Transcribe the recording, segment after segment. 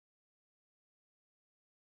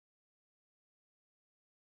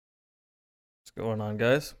What's going on,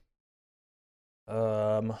 guys?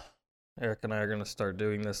 Um, Eric and I are gonna start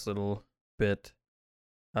doing this little bit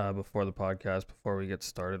before the podcast, before we get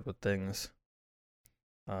started with things.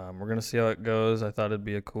 We're gonna see how it goes. I thought it'd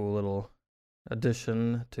be a cool little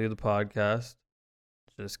addition to the podcast,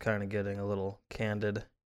 just kind of getting a little candid,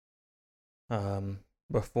 um,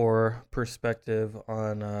 before perspective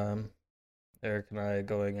on Eric and I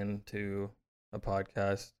going into a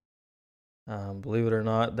podcast. Believe it or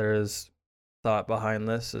not, there is thought behind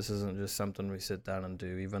this. This isn't just something we sit down and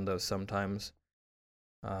do, even though sometimes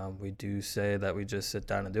we do say that we just sit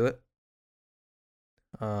down and do it.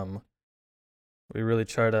 Um, we really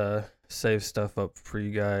try to save stuff up for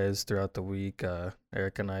you guys throughout the week.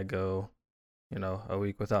 Eric and I go, a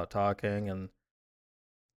week without talking, and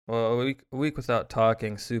well, a week without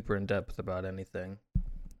talking super in depth about anything.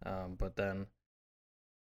 But then,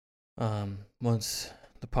 once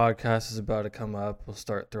the podcast is about to come up, we'll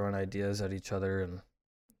start throwing ideas at each other, and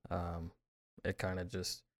it kind of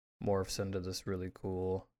just morphs into this really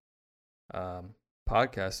cool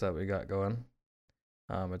podcast that we got going.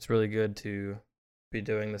 It's really good to be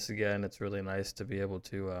doing this again. It's really nice to be able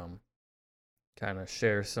to kind of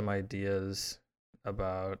share some ideas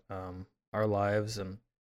about our lives, and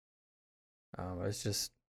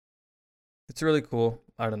it's really cool.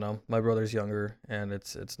 I don't know. My brother's younger, and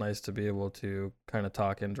it's nice to be able to kind of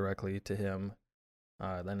talk indirectly to him.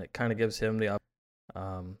 Then it kind of gives him the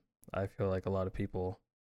I feel like a lot of people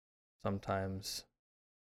sometimes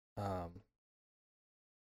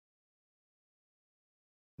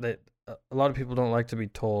they a lot of people don't like to be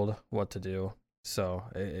told what to do. So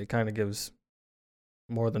it kind of gives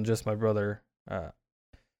more than just my brother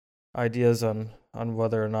ideas on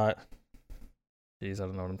whether or not. Geez, I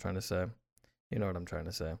don't know what I'm trying to say. You know what I'm trying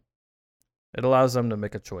to say. It allows them to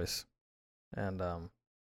make a choice, and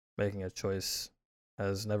making a choice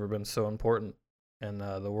has never been so important in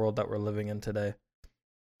the world that we're living in today.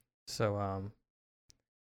 So I'm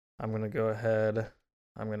gonna go ahead.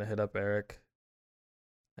 I'm gonna hit up Eric,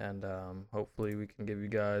 and hopefully we can give you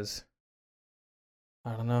guys,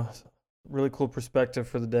 I don't know, really cool perspective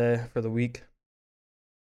for the day, for the week.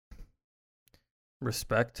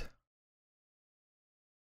 Respect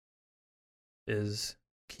is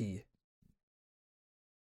key.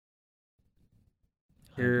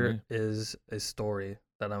 Here is a story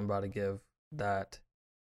that I'm about to give that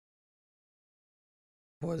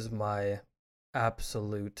was my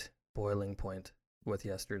absolute boiling point with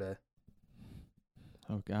yesterday.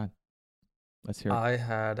 Oh God. Let's hear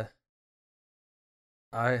it.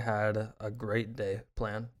 I had a great day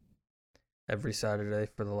planned. Every Saturday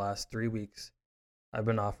for the last 3 weeks, I've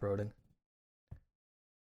been off-roading.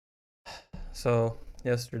 So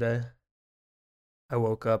yesterday, I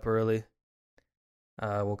woke up early.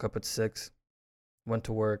 Woke up at 6, went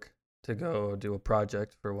to work to go do a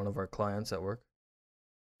project for one of our clients at work.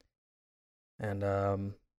 And I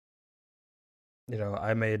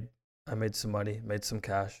made some money, made some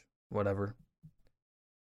cash, whatever.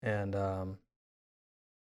 And that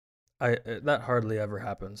hardly ever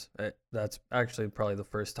happens. That's actually probably the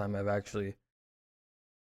first time I've actually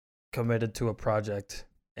committed to a project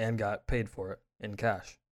and got paid for it in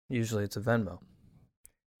cash. Usually it's a Venmo.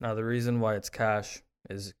 Now, the reason why it's cash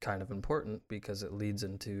is kind of important because it leads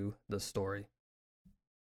into the story.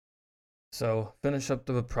 So, finish up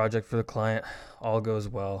the project for the client. All goes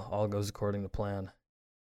well. All goes according to plan.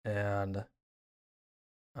 And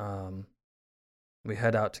we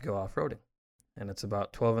head out to go off-roading. And it's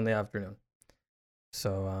about 12 in the afternoon.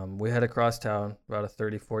 So we head across town, about a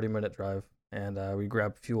 30-40 minute drive. And we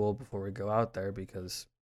grab fuel before we go out there because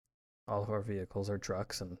all of our vehicles are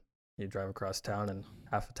trucks, and you drive across town and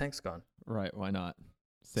half a tank's gone. Right, why not?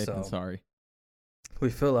 Safe and sorry. We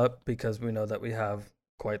fill up because we know that we have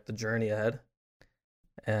quite the journey ahead.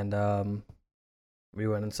 And we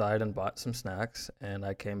went inside and bought some snacks, and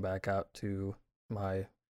I came back out to my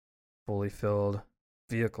fully filled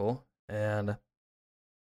vehicle, and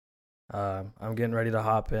I'm getting ready to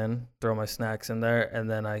hop in, throw my snacks in there, and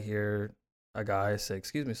then I hear a guy say,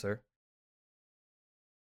 "Excuse me, sir."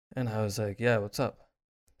 And I was like, "Yeah, what's up?"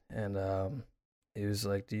 And he was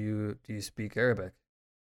like, "Do you speak Arabic?"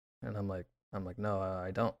 And I'm like, "No,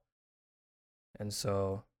 I don't." And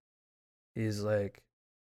so he's like,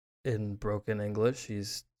 in broken English,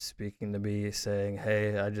 he's speaking to me saying,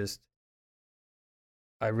 "Hey, I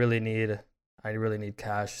really need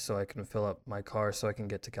cash so I can fill up my car so I can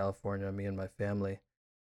get to California, me and my family."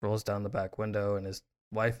 Rolls down the back window, and his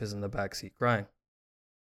wife is in the back seat crying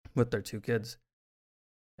with their 2 kids.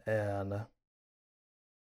 And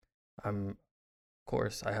of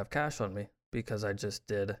course, I have cash on me because I just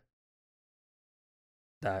did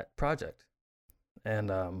that project.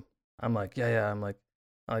 And I'm like, yeah, I'm like,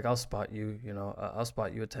 I'll spot you, I'll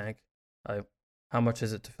spot you a tank. I, how much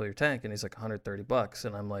is it to fill your tank? And he's like, $130.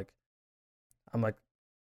 And I'm like,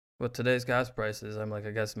 with today's gas prices, I'm like,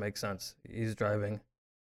 I guess it makes sense. He's driving.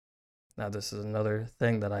 Now this is another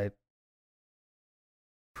thing that I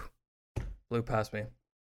blew past me.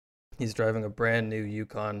 He's driving a brand new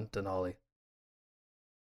Yukon Denali.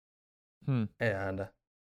 Hmm. And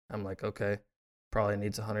I'm like, okay, probably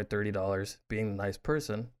needs $130. Being a nice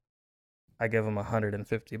person, I give him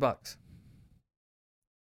 $150.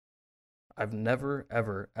 I've never,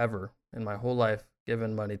 ever, ever in my whole life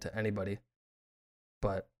given money to anybody,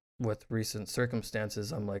 but with recent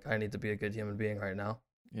circumstances, I'm like, I need to be a good human being right now.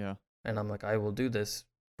 Yeah. And I'm like, I will do this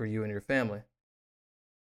for you and your family.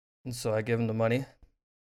 And so I give him the money,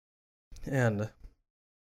 and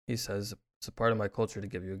he says, it's a part of my culture to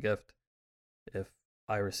give you a gift if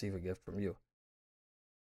I receive a gift from you.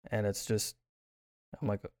 And it's just, I'm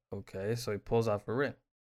like, okay. So he pulls off a ring,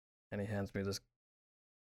 and he hands me this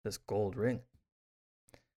gold ring.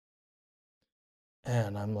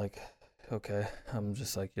 And I'm like, okay. I'm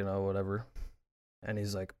just like, whatever. And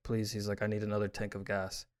he's like, please, he's like, I need another tank of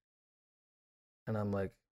gas. And I'm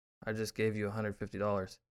like, I just gave you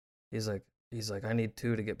 $150. He's like, I need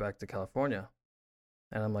two to get back to California.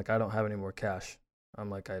 And I'm like, I don't have any more cash. I'm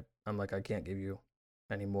like, I can't give you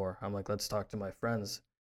any more. I'm like, let's talk to my friends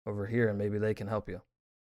over here and maybe they can help you.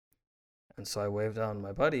 And so I waved down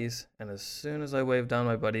my buddies, and as soon as I waved down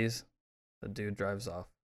my buddies, the dude drives off.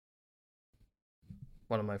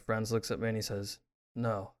 One of my friends looks at me and he says,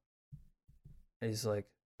 no. And he's like,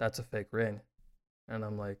 that's a fake ring. And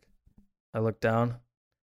I'm like, I look down,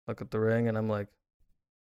 look at the ring, and I'm like,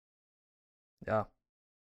 yeah,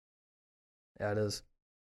 it is.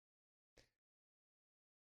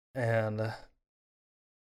 And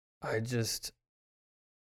I just,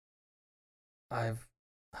 I've,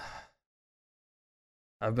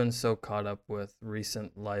 I've been so caught up with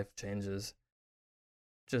recent life changes,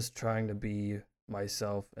 just trying to be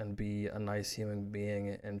myself and be a nice human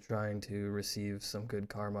being and trying to receive some good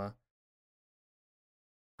karma.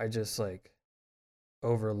 I just like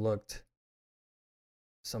overlooked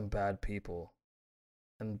some bad people,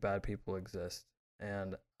 and bad people exist.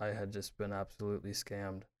 And I had just been absolutely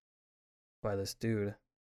scammed by this dude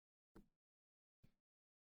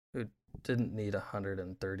who didn't need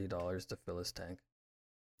 $130 to fill his tank.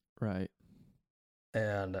 Right.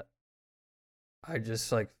 And I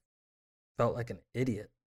just like felt like an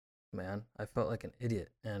idiot, man. I felt like an idiot.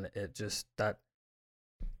 And it just, that,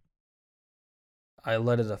 I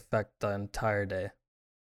let it affect the entire day.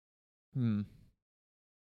 Hmm.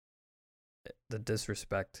 The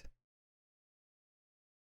disrespect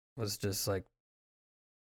was just like,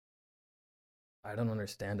 I don't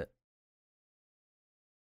understand it.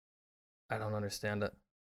 I don't understand it.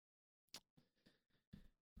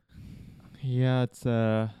 Yeah, it's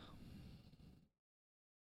I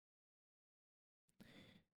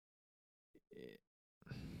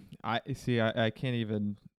see. I can't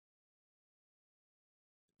even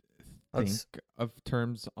think Let's of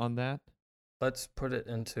terms on that. let's put it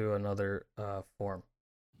into another form.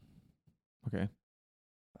 Okay.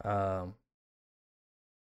 Um,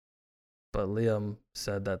 but Liam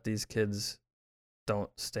said that these kids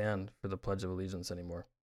don't stand for the Pledge of Allegiance anymore.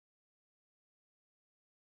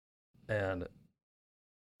 And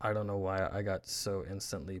I don't know why I got so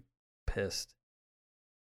instantly pissed.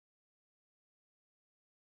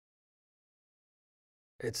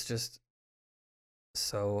 It's just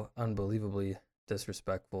so unbelievably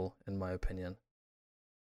disrespectful, in my opinion,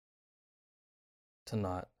 to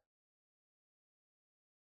not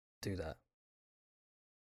do that.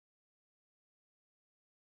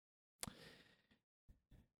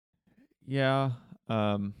 Yeah.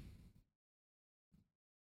 Um.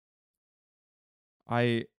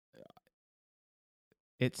 I.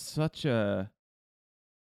 It's such a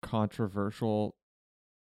controversial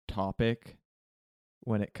topic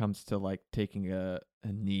when it comes to like taking a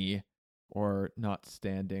knee or not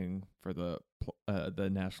standing for the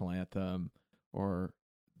national anthem or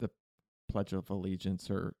the Pledge of Allegiance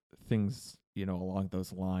or things along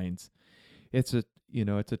those lines. It's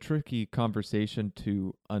a tricky conversation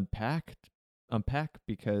to unpack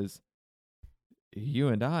because you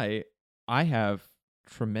and I have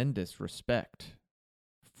tremendous respect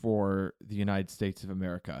for the United States of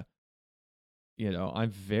America. I'm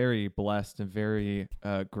very blessed and very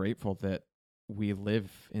grateful that we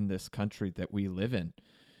live in this country that we live in.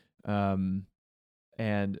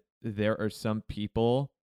 And there are some people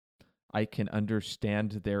I can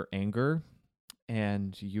understand their anger.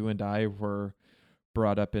 And you and I were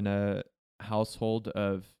brought up in a household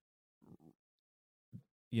of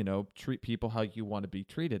treat people how you want to be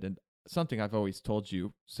treated. And something I've always told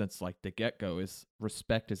you since like the get-go is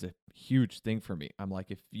respect is a huge thing for me. I'm like,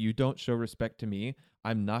 if you don't show respect to me,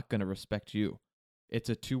 I'm not going to respect you. It's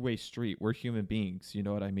a two-way street. We're human beings, you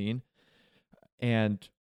know what I mean? And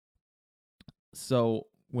so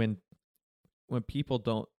when people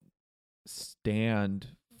don't stand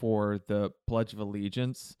for the Pledge of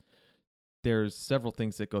Allegiance, there's several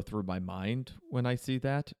things that go through my mind when I see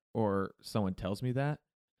that or someone tells me that.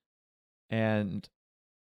 And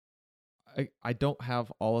I don't have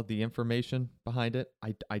all of the information behind it.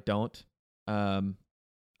 I don't.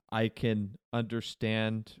 I can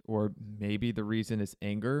understand, or maybe the reason is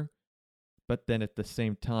anger, but then at the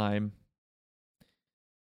same time,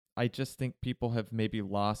 I just think people have maybe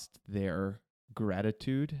lost their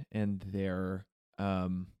gratitude and their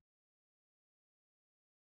the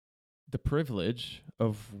privilege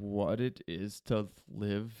of what it is to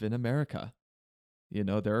live in America.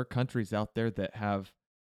 There are countries out there that have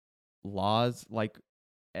laws like,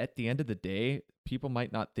 at the end of the day, people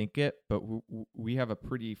might not think it, but we have a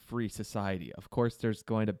pretty free society. Of course, there's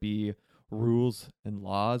going to be rules and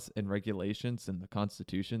laws and regulations in the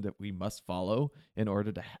Constitution that we must follow in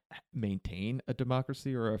order to maintain a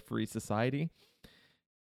democracy or a free society.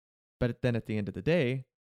 But then at the end of the day,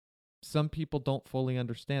 some people don't fully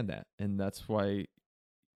understand that. And that's why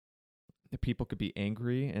people could be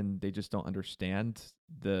angry and they just don't understand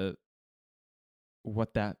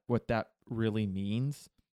what that really means.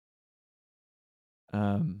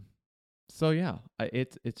 So yeah,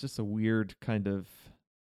 it's just a weird kind of,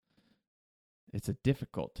 it's a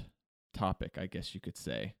difficult topic, I guess you could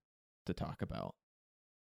say, to talk about.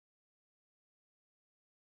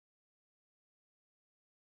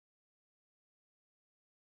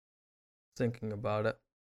 Thinking about it,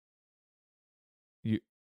 You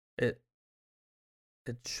it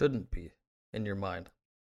shouldn't be in your mind,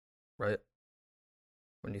 right?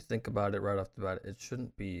 When you think about it right off the bat, it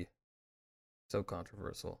shouldn't be so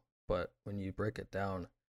controversial. But when you break it down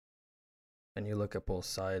and you look at both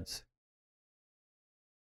sides,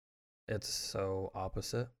 it's so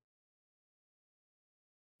opposite.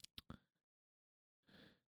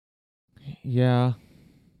 Yeah.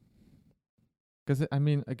 Because, I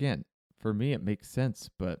mean, again, for me, it makes sense,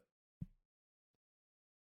 but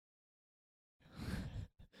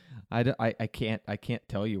I can't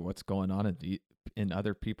tell you what's going on in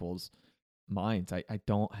other people's minds. I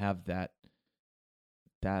don't have the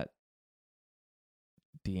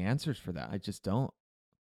answers for that. I just don't.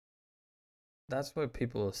 That's why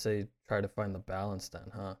people say try to find the balance then,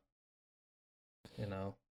 huh?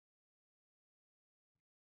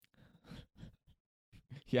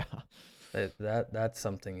 Yeah. That's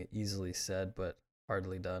something easily said but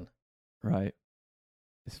hardly done. Right.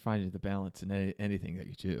 It's finding the balance in anything that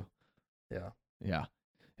you do. Yeah. Yeah.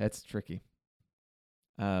 That's tricky.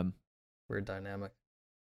 Weird dynamic.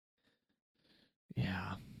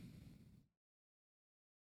 Yeah.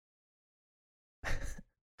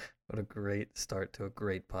 What a great start to a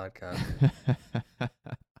great podcast.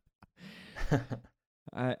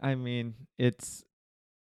 I mean, it's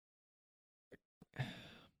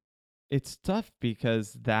tough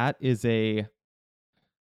because that is I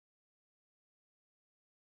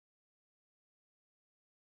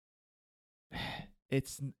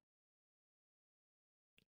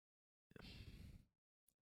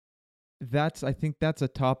think that's a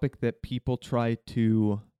topic that people try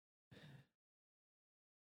to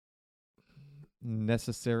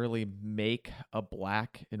necessarily make a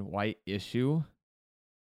black and white issue.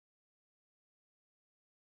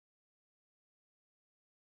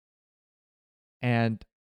 And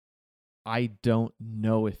I don't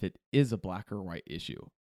know if it is a black or white issue.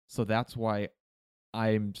 So that's why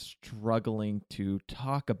I'm struggling to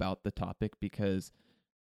talk about the topic, because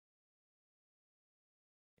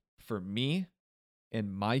for me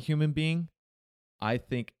and my human being, I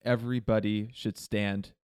think everybody should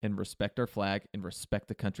stand and respect our flag and respect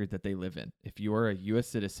the country that they live in. If you are a U.S.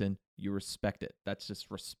 citizen, you respect it. That's just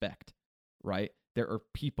respect, right? There are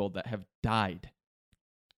people that have died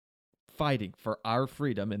fighting for our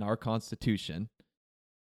freedom and our Constitution.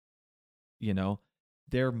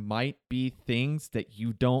 There might be things that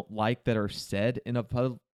you don't like that are said in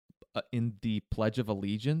the Pledge of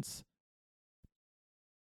Allegiance,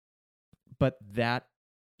 but that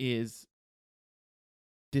is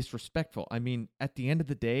disrespectful. I mean, at the end of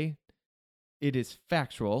the day, it is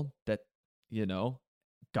factual that,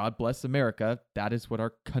 God bless America. That is what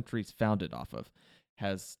our country's founded off of.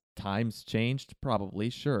 Has times changed? Probably,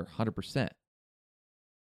 sure, 100%.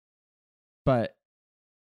 But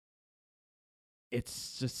it's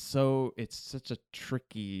such a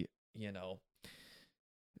tricky,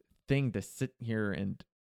 thing to sit here and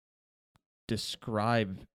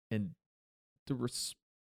describe and I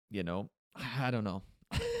don't know.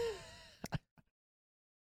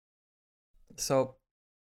 So,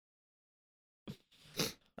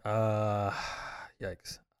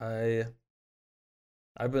 yikes. I've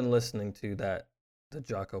been listening to the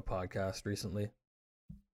Jocko podcast recently.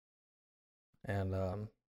 And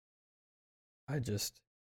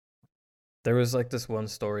there was like this one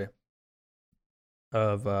story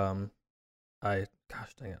of gosh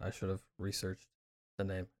dang it, I should have researched the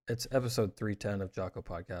name. It's episode 310 of Jocko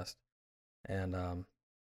podcast. And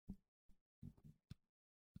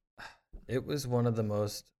it was one of the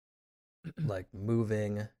most like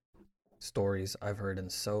moving stories I've heard in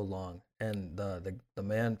so long. And the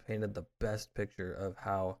man painted the best picture of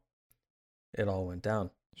how it all went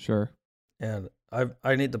down. Sure. And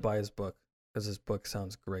I need to buy his book because his book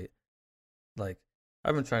sounds great. Like,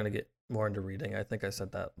 I've been trying to get more into reading. I think I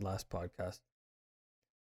said that last podcast.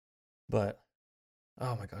 But,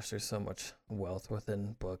 oh my gosh, there's so much wealth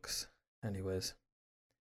within books. Anyways,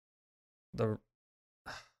 the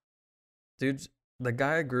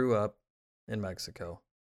guy grew up in Mexico,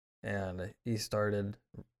 and he started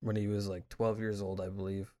when he was like 12 years old, I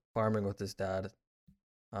believe, farming with his dad,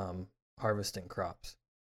 harvesting crops.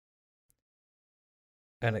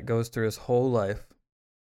 And it goes through his whole life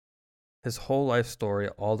story,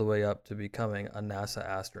 all the way up to becoming a NASA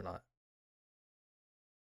astronaut.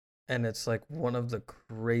 And it's like one of the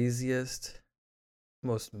craziest,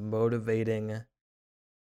 most motivating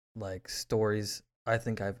like stories I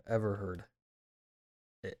think I've ever heard.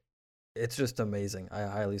 It's just amazing. I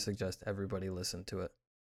highly suggest everybody listen to it.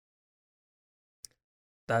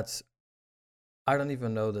 I don't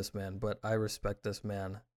even know this man, but I respect this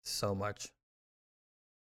man so much.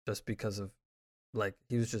 Just because of, like,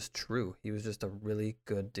 he was just true. He was just a really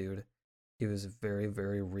good dude. He was very,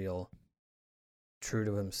 very real, true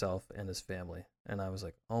to himself and his family. And I was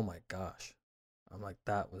like, oh my gosh. I'm like,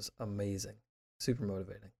 that was amazing. Super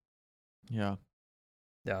motivating. Yeah.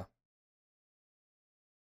 Yeah.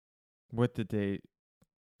 What did they...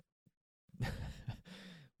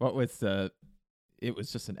 What was it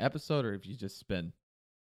was just an episode, or have you just been...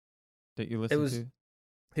 that you listened to?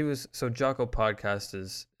 So Jocko Podcast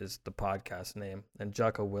is the podcast name, and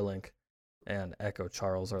Jocko Willink and Echo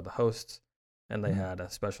Charles are the hosts, and they had a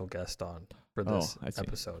special guest on for this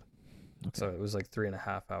episode. Okay. So it was like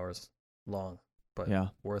 3.5 hours long, but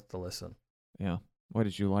worth the listen. Yeah. What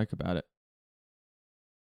did you like about it?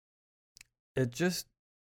 It just,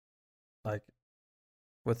 like,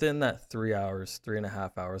 within that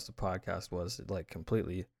 3.5 hours the podcast was, like,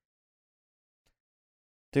 completely,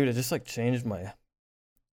 dude, it just like changed my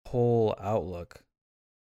whole outlook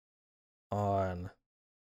on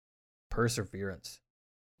perseverance.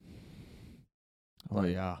 Oh,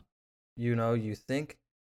 yeah. You think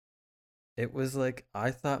it was like,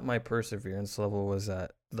 I thought my perseverance level was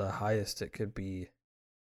at the highest it could be.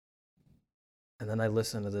 And then I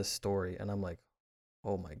listened to this story and I'm like,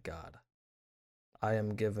 oh my God, I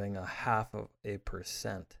am giving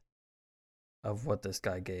 0.5% of what this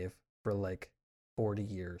guy gave for like 40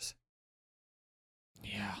 years.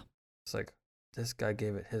 Yeah. It's like, this guy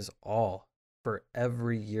gave it his all for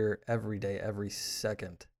every year, every day, every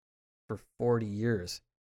second for 40 years.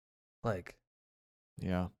 Like,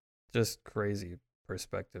 yeah, just crazy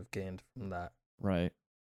perspective gained from that. Right.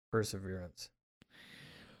 Perseverance.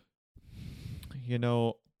 You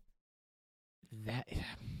know, that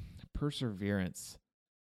perseverance.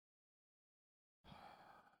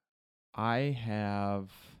 I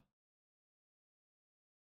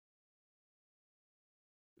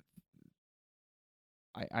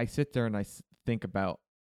sit there and I think about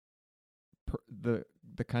the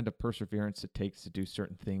kind of perseverance it takes to do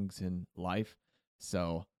certain things in life.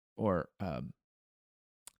 So, or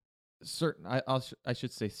certain, I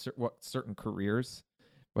should say what certain careers,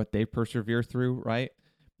 what they persevere through, right?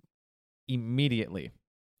 Immediately,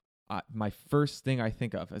 my first thing I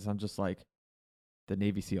think of is I'm just like, the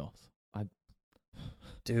Navy SEALs.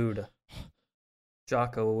 Dude,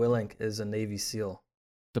 Jocko Willink is a Navy SEAL.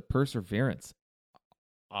 The perseverance.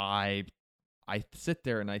 I sit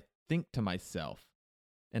there and I think to myself,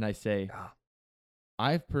 and I say,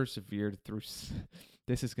 I've persevered through.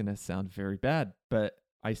 This is gonna sound very bad, but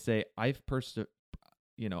I say I feel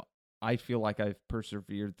like I've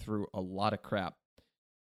persevered through a lot of crap.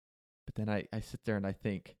 But then I sit there and I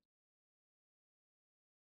think,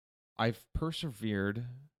 I've persevered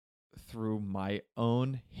through my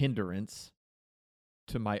own hindrance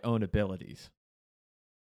to my own abilities.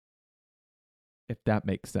 If that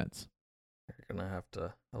makes sense. You're going to have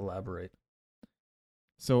to elaborate.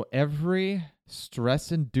 So every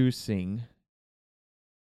stress-inducing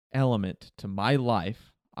element to my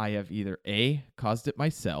life, I have either A, caused it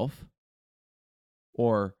myself,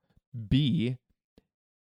 or B,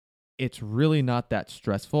 it's really not that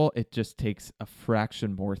stressful. It just takes a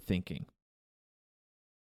fraction more thinking.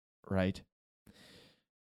 Right?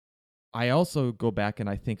 I also go back and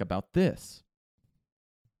I think about this.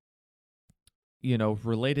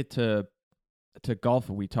 Related to golf,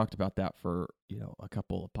 we talked about that for, a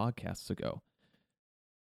couple of podcasts ago.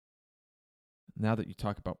 Now that you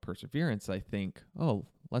talk about perseverance, I think,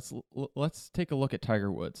 let's take a look at Tiger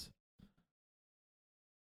Woods.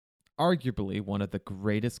 Arguably one of the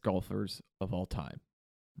greatest golfers of all time,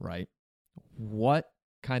 right? What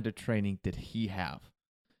kind of training did he have?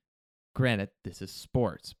 Granted, this is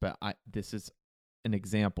sports, but this is an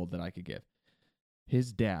example that I could give.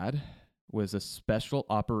 His dad was a special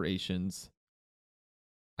operations,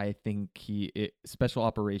 special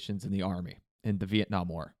operations in the Army, in the Vietnam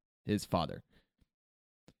War, his father.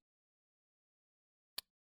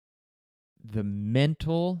 The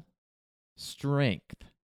mental strength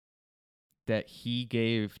that he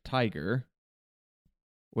gave Tiger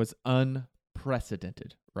was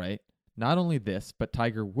unprecedented, right? Not only this, but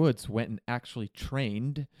Tiger Woods went and actually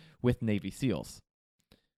trained with Navy SEALs.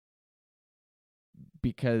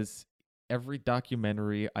 Because every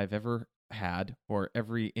documentary I've ever had, or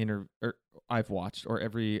every I've watched, or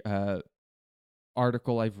every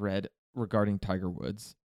article I've read regarding Tiger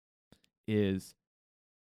Woods is,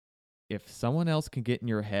 if someone else can get in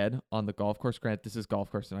your head on the golf course, granted, this is golf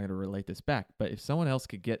course and I'm going to relate this back, but if someone else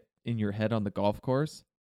could get in your head on the golf course,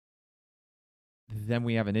 then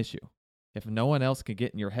we have an issue. If no one else can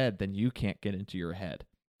get in your head, then you can't get into your head.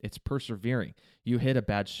 It's persevering. You hit a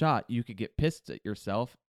bad shot, you could get pissed at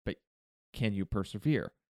yourself, but can you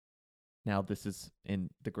persevere? Now, this is,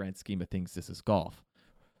 in the grand scheme of things, this is golf.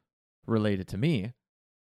 Related to me,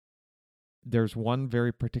 there's one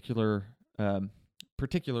very particular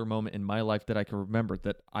moment in my life that I can remember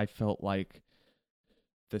that I felt like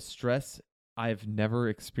the stress, I've never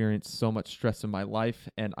experienced so much stress in my life,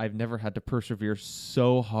 and I've never had to persevere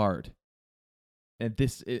so hard. And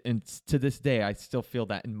to this day, I still feel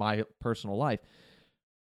that in my personal life.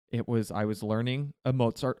 I was learning a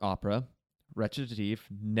Mozart opera, Recitative.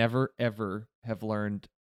 Never, ever have learned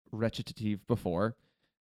Recitative before.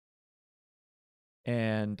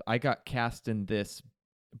 And I got cast in this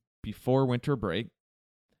before winter break.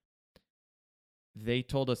 They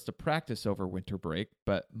told us to practice over winter break,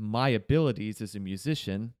 but my abilities as a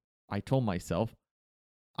musician, I told myself,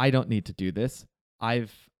 I don't need to do this.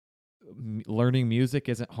 Learning music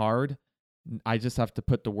isn't hard. I just have to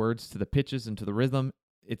put the words to the pitches and to the rhythm.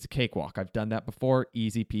 It's a cakewalk. I've done that before.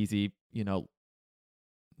 Easy peasy,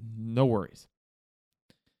 no worries.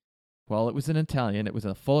 Well, it was in Italian. It was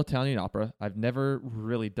a full Italian opera. I've never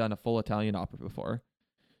really done a full Italian opera before.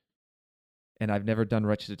 And I've never done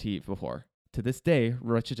recitative before. To this day,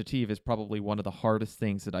 recitative is probably one of the hardest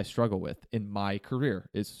things that I struggle with in my career,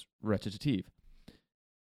 is recitative.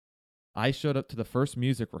 I showed up to the first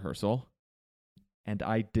music rehearsal, and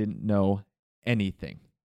I didn't know anything.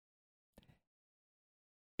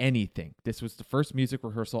 Anything. This was the first music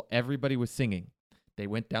rehearsal. Everybody was singing. They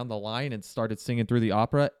went down the line and started singing through the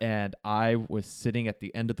opera, and I was sitting at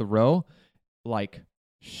the end of the row like,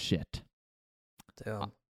 shit.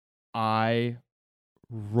 Damn. I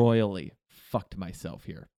royally fucked myself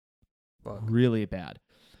here. Fuck. Really bad.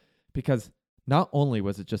 Because not only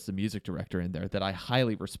was it just the music director in there that I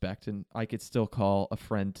highly respect, and I could still call a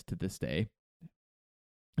friend to this day,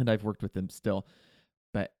 and I've worked with them still,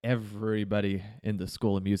 but everybody in the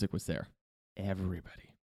School of Music was there.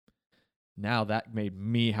 Everybody. Now that made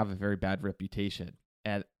me have a very bad reputation.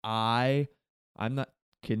 And I'm not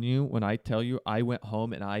kidding you when I tell you I went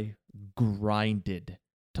home and I grinded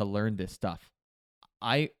to learn this stuff.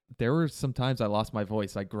 There were some times I lost my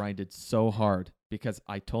voice. I grinded so hard because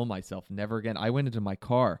I told myself never again. I went into my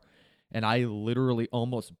car and I literally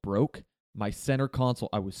almost broke my center console.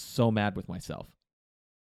 I was so mad with myself.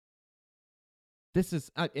 This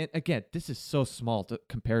is, again, this is so small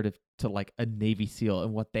comparative to like a Navy SEAL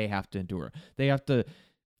and what they have to endure. They have to,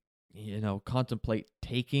 contemplate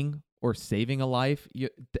taking or saving a life. The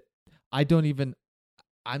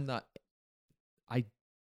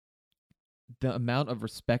amount of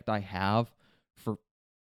respect I have for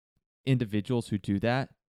individuals who do that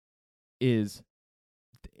is,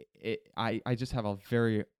 I just have a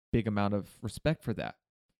very big amount of respect for that.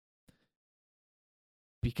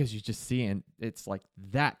 Because you just see, and it's like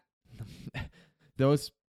that. The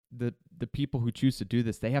people who choose to do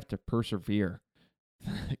this, they have to persevere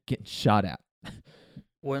getting shot at.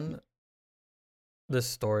 When This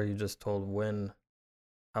story you just told,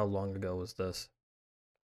 how long ago was this?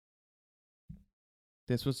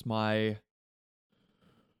 This was my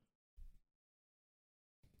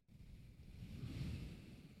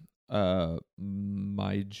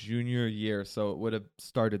junior year, so it would have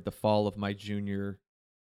started the fall of my junior.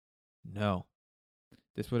 No,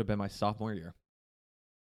 this would have been my sophomore year.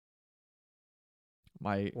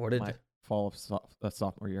 My fall of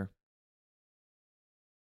sophomore year.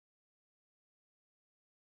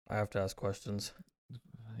 I have to ask questions.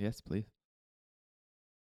 Yes, please.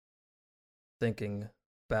 Thinking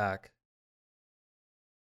back,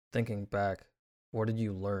 what did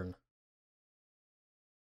you learn?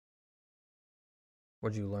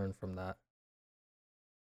 What did you learn from that?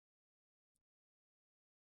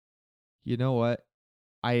 You know what?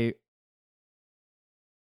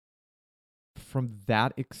 From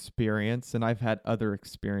that experience, and I've had other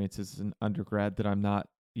experiences in undergrad that I'm not,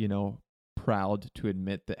 proud to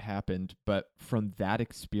admit that happened, but from that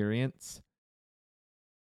experience,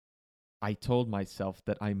 I told myself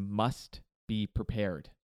that I must be prepared.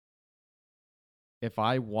 If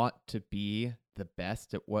I want to be the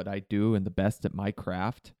best at what I do and the best at my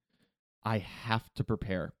craft, I have to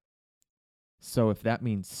prepare. So if that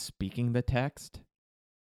means speaking the text,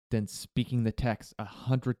 then speaking the text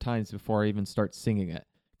 100 times before I even start singing it.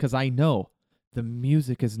 Because I know the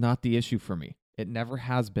music is not the issue for me. It never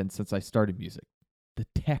has been since I started music. The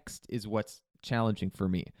text is what's challenging for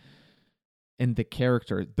me. And the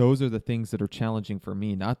character, those are the things that are challenging for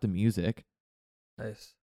me, not the music.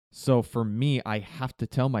 Nice. So for me, I have to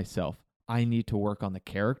tell myself, I need to work on the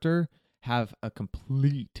character, have a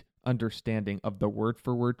complete understanding of the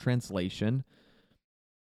word-for-word translation.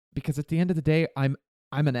 Because at the end of the day, I'm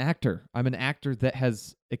an actor. I'm an actor that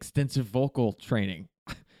has extensive vocal training.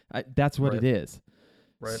 That's what it is.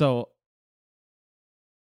 Right. So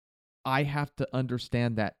I have to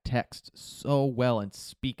understand that text so well and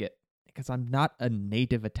speak it because I'm not a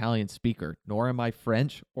native Italian speaker, nor am I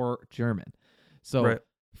French or German. So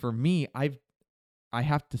for me, I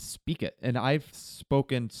have to speak it. And I've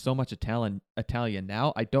spoken so much Italian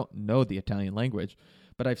now. I don't know the Italian language,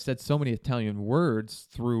 but I've said so many Italian words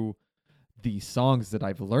through the songs that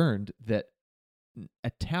I've learned that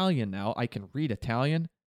Italian now, I can read Italian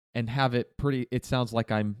and have it sounds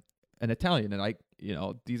like I'm an Italian. And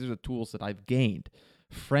these are the tools that I've gained.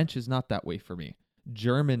 French is not that way for me.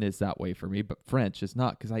 German is that way for me, but French is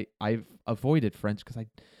not, because I've avoided French because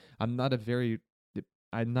I'm not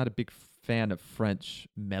a big fan of French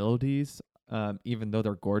melodies, even though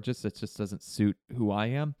they're gorgeous. It just doesn't suit who I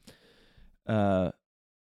am. But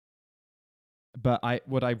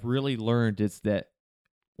what I've really learned is that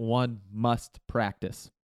one must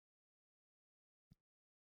practice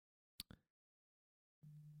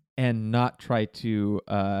and not try to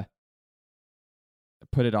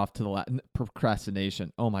put it off to the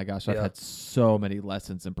procrastination. Oh my gosh, I've had so many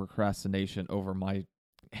lessons in procrastination over my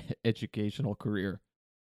educational career.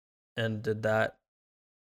 And did that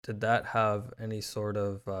have any sort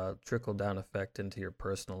of trickle down effect into your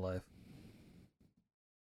personal life?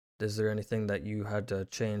 Is there anything that you had to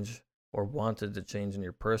change or wanted to change in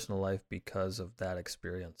your personal life because of that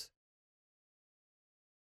experience?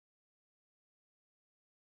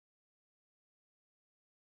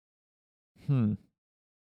 I'm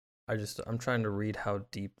trying to read how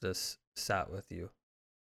deep this sat with you,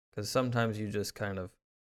 because sometimes you just kind of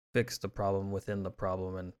fix the problem within the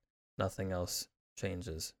problem and nothing else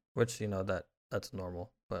changes, which that's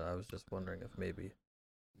normal. But I was just wondering if maybe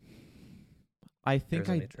there's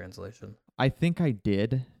any translation. I think I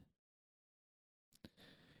did,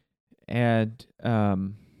 and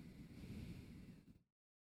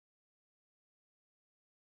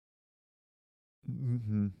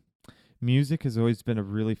music has always been a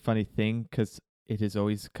really funny thing because it has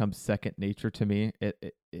always come second nature to me.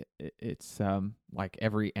 It's like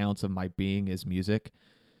every ounce of my being is music.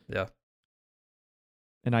 Yeah.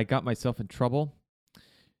 And I got myself in trouble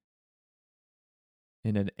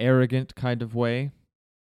in an arrogant kind of way.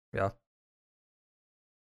 Yeah.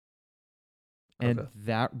 And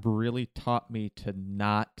that really taught me to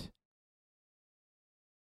not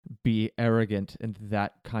be arrogant in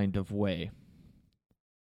that kind of way.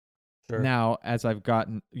 Sure. Now, as I've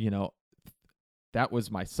gotten, that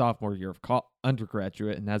was my sophomore year of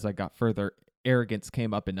undergraduate, and as I got further, arrogance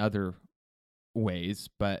came up in other ways.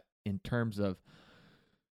 But in terms of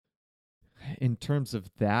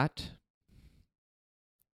that,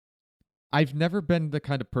 I've never been the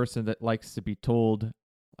kind of person that likes to be told.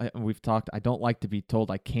 We've talked. I don't like to be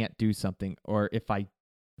told I can't do something, or if I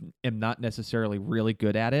am not necessarily really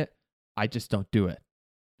good at it, I just don't do it.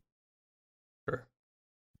 Sure.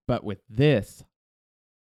 But with this,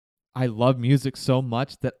 I love music so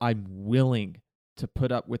much that I'm willing to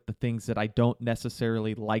put up with the things that I don't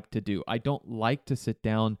necessarily like to do. I don't like to sit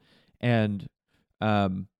down and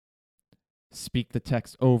um, speak the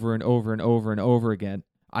text over and over and over and over again.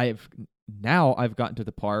 I've gotten to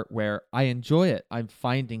the part where I enjoy it. I'm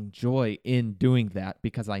finding joy in doing that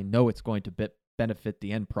because I know it's going to benefit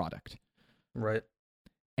the end product. Right.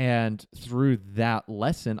 And through that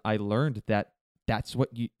lesson, I learned that that's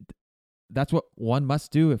what one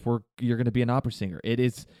must do if you're going to be an opera singer.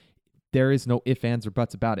 There is no ifs, ands, or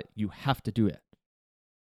buts about it. You have to do it.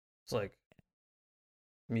 It's like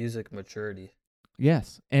music maturity.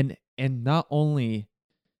 Yes. And not only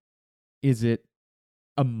is it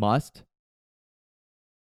a must,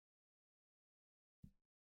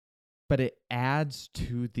 but it adds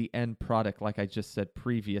to the end product, like I just said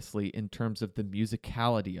previously, in terms of the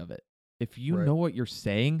musicality of it. If you Right. know what you're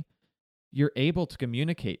saying, you're able to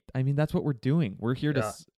communicate. I mean, that's what we're doing. We're here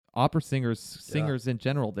Yeah. opera singers in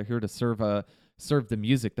general, they're here to serve the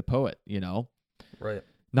music, the poet, Right.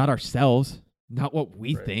 not ourselves, not what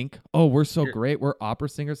we Right. think. Oh, we're so You're- great. We're opera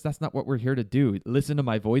singers. That's not what we're here to do. Listen to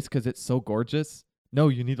my voice because it's so gorgeous. No,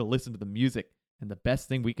 you need to listen to the music. And the best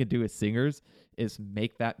thing we can do as singers is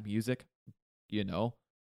make that music,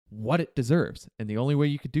 what it deserves. And the only way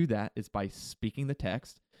you could do that is by speaking the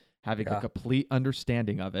text, having a Yeah. complete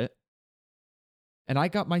understanding of it. And I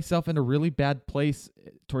got myself in a really bad place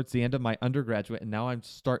towards the end of my undergraduate, and now I'm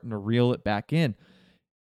starting to reel it back in.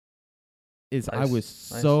 I was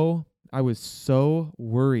so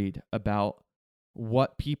worried about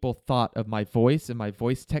what people thought of my voice and my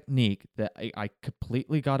voice technique that I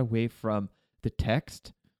completely got away from the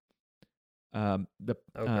text, the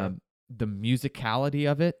musicality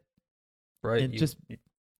of it, Right. and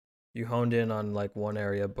You honed in on like one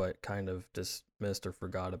area, but kind of dismissed or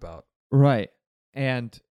forgot about. right.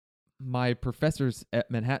 And my professors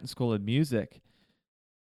at Manhattan School of Music,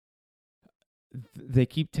 they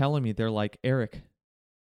keep telling me, they're like, Eric,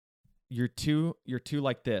 you're too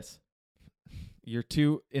like this. You're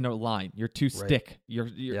too in a line. You're too stick. You're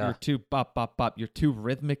too bop bop bop. You're too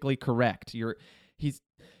rhythmically correct. And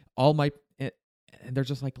they're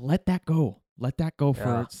just like, let that go. Let that go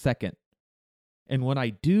for a second. And when I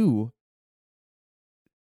do,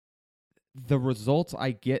 the results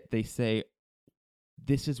I get, they say,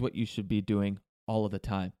 this is what you should be doing all of the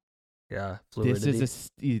time. Yeah, fluidity.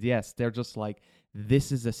 Yes, they're just like,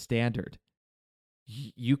 this is a standard.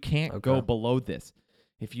 You can't go below this.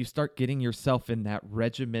 If you start getting yourself in that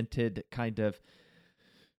regimented kind of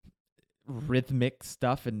rhythmic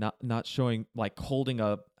stuff and not showing, like holding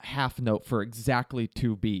a half note for exactly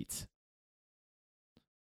 2 beats,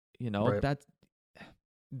 Right.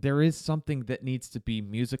 there is something that needs to be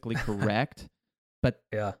musically correct, but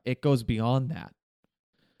Yeah. it goes beyond that.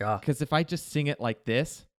 Yeah. Because if I just sing it like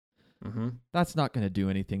this, that's not going to do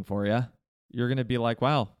anything for you. You're going to be like,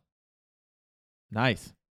 wow,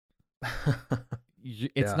 nice.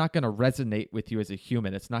 It's not going to resonate with you as a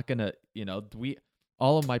human. It's not going to,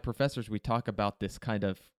 all of my professors, we talk about this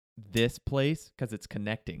place because it's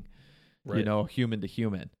connecting, human to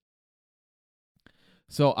human.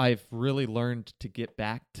 So I've really learned to get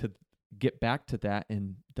back to that,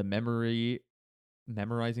 and the memorizing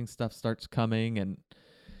stuff starts coming, and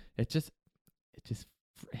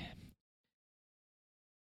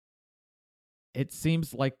it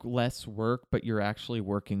seems like less work, but you're actually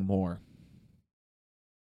working more.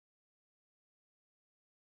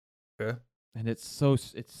 Okay. And it's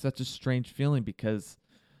such a strange feeling because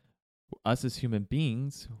us as human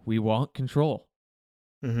beings, we want control.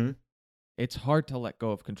 It's hard to let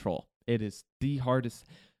go of control. It is the hardest,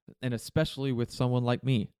 and especially with someone like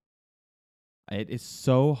me. It is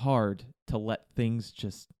so hard to let things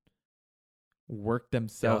just work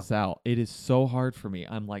themselves out. It is so hard for me.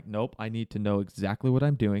 I'm like, nope, I need to know exactly what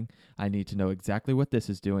I'm doing. I need to know exactly what this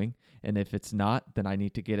is doing. And if it's not, then I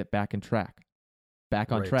need to get it back on track.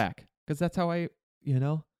 Because that's how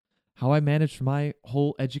I managed my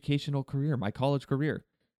whole educational career, my college career.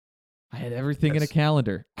 I had everything in a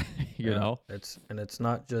calendar, you know? It's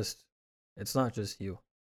not just you.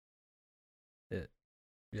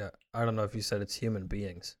 I don't know if you said it's human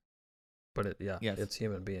beings, but it's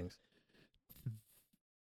human beings.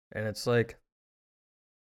 And it's like,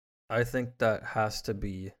 I think that has to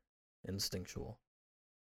be instinctual.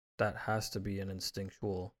 That has to be an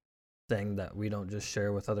instinctual thing that we don't just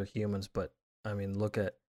share with other humans, but I mean, look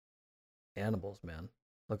at animals, man.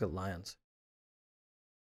 Look at lions.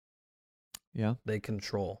 Yeah. They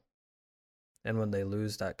control. And when they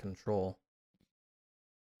lose that control,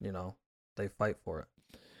 they fight for it.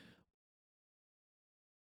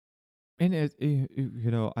 And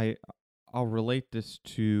I'll relate this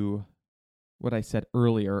to what I said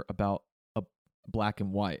earlier about a black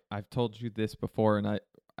and white. I've told you this before, and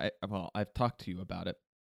I've talked to you about it.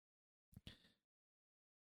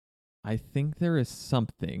 I think there is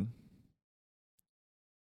something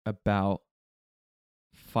about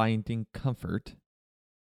finding comfort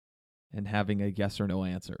and having a yes or no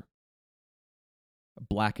answer.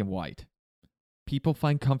 Black and white. People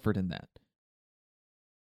find comfort in that.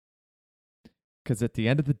 Because at the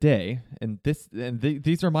end of the day,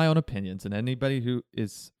 these are my own opinions, and anybody who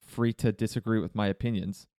is free to disagree with my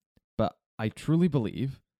opinions, but I truly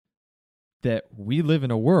believe that we live in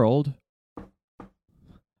a world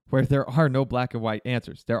where there are no black and white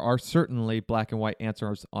answers. There are certainly black and white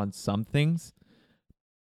answers on some things,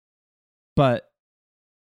 but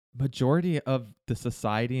majority of the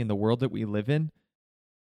society and the world that we live in,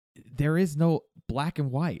 there is no black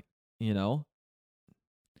and white, you know?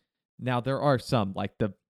 Now, there are some, like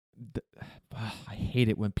I hate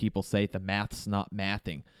it when people say the math's not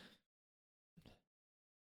mathing.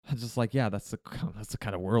 I'm just like, yeah, that's the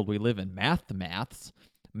kind of world we live in. Maths.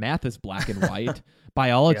 Math is black and white.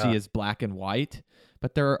 Biology is black and white.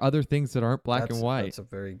 But there are other things that aren't black and white. That's a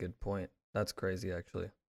very good point. That's crazy, actually.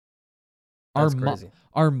 Crazy.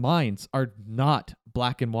 Our minds are not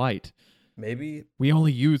black and white. Maybe. We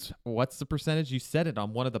only use, what's the percentage? You said it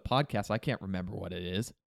on one of the podcasts. I can't remember what it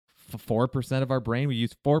is. 4% of our brain. We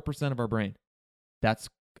use 4% of our brain.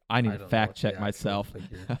 I need to fact check myself.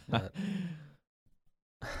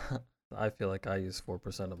 I feel like I use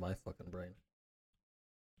 4% of my fucking brain.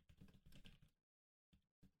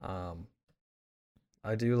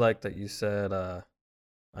 I do like that you said, I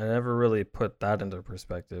never really put that into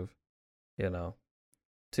perspective. 2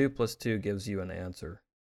 + 2 gives you an answer.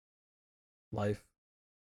 Life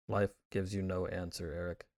gives you no answer,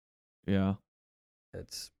 Eric. Yeah.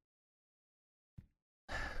 It's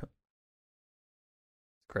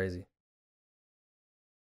crazy.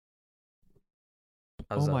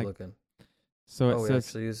 How's that looking? So we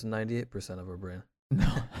actually use 98% of our brain.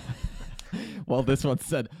 No. Well, this one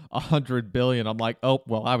said 100 billion. I'm like, oh,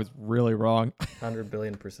 well, I was really wrong. 100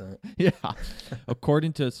 billion%. Yeah.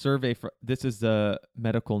 According to a survey, this is the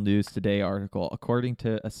Medical News Today article. According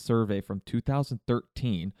to a survey from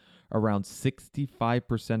 2013, around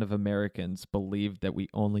 65% of Americans believe that we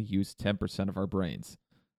only use 10% of our brains.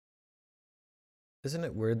 Isn't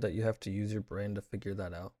it weird that you have to use your brain to figure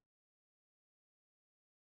that out?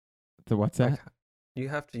 What's that? You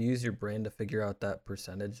have to use your brain to figure out that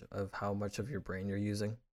percentage of how much of your brain you're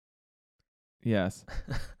using. Yes.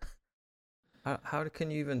 How can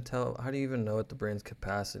you even tell? How do you even know what the brain's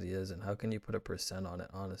capacity is, and how can you put a percent on it,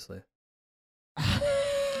 honestly?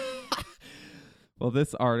 Well,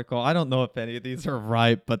 this article, I don't know if any of these are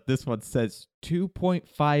right, but this one says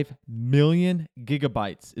 2.5 million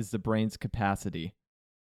gigabytes is the brain's capacity.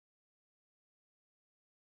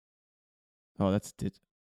 Oh, that's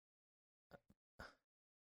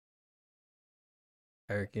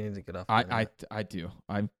Eric, you need to get off. I do.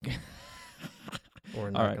 I'm. We're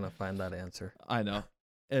not gonna find that answer. I know.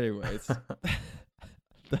 Anyways,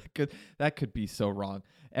 that could be so wrong.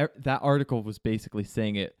 That article was basically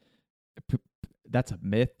saying that's a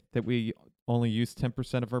myth that we only use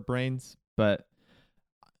 10% of our brains, but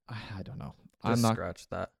I don't know. I'm not scratch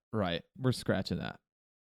that. Right, we're scratching that.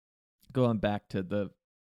 Going back to the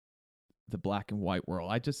black and white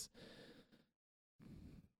world, I just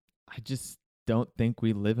don't think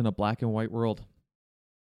we live in a black and white world.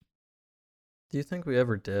 Do you think we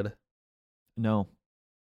ever did? No.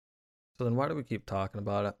 So then why do we keep talking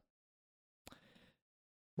about it?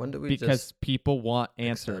 When do we Because people want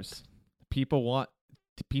answers. Accept?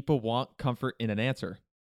 People want comfort in an answer.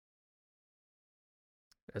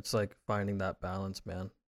 It's like finding that balance,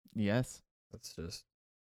 man. Yes. It's just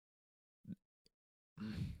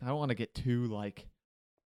I don't want to get too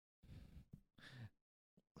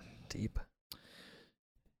deep.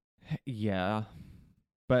 Yeah.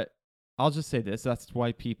 But I'll just say this. That's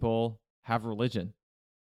why people have religion.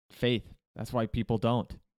 Faith. That's why people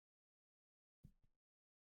don't.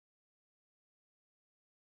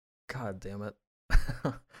 God damn it.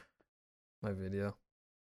 My video.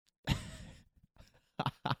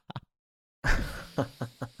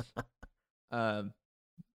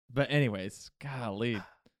 But anyways, golly.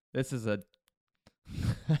 That's a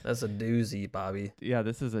doozy, Bobby. Yeah,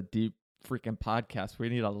 this is a deep freaking podcast. We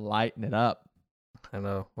need to lighten it up. I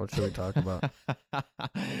know. What should we talk about? All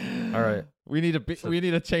right. We need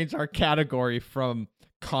to change our category from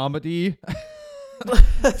comedy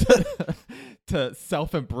to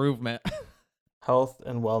self-improvement. Health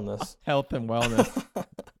and wellness. Health and wellness.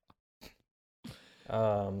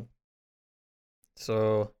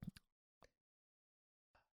 So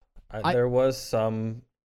There was some.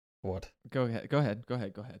 What? Go ahead.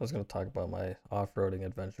 I was going to talk about my off-roading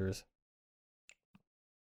adventures.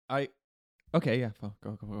 Okay, yeah,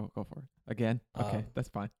 go for it. Again. Okay, that's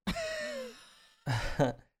fine.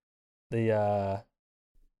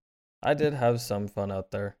 I did have some fun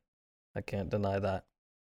out there. I can't deny that.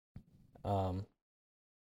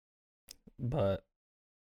 But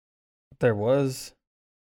it was,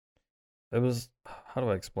 how do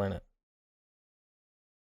I explain it?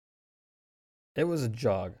 It was a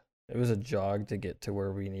jog. It was a jog to get to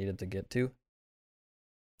where we needed to get to.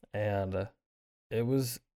 And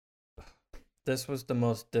this was the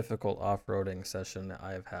most difficult off-roading session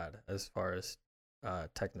I've had as far as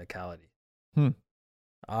technicality.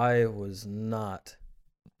 I was not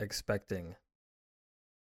expecting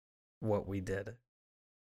what we did.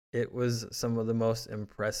 It was some of the most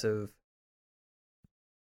impressive.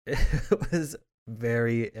 It was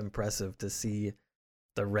very impressive to see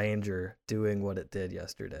the Ranger doing what it did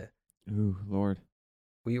yesterday. Ooh, Lord.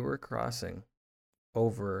 We were crossing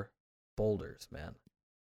over boulders, man.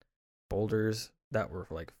 Boulders that were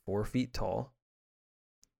like 4 feet tall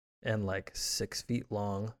and like 6 feet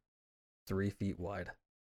long, 3 feet wide.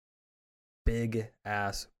 Big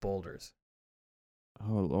ass boulders.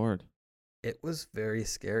 Oh, Lord. It was very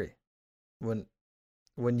scary. When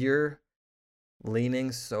you're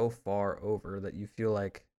leaning so far over that you feel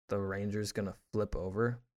like the Ranger's gonna flip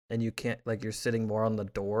over and you can't, like, you're sitting more on the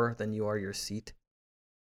door than you are your seat.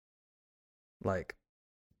 Like,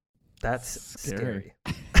 that's scary.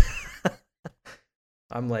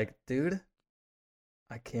 I'm like, dude,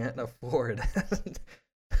 I can't afford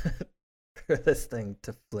for this thing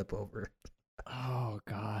to flip over. Oh,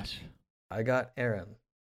 gosh. I got Aaron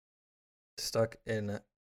stuck in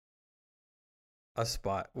a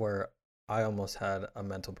spot where I almost had a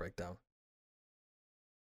mental breakdown.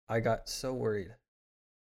 I got so worried.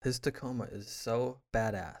 His Tacoma is so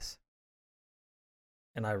badass.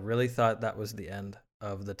 And I really thought that was the end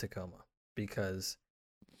of the Tacoma because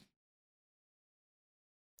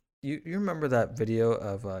you remember that video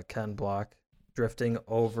of Ken Block drifting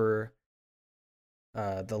over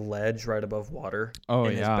the ledge right above water? Oh,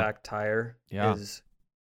 and yeah. His back tire Yeah. is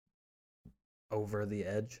over the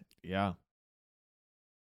edge. Yeah.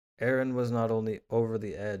 Aaron was not only over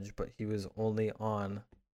the edge, but he was only on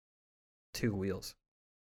 2 wheels.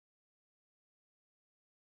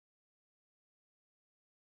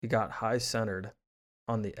 He got high centered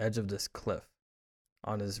on the edge of this cliff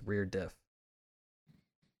on his rear diff.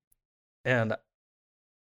 And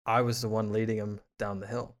I was the one leading him down the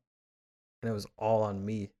hill. And it was all on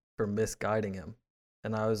me for misguiding him.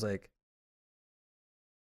 And I was like,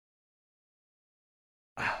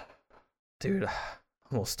 dude, I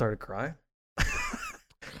almost started crying.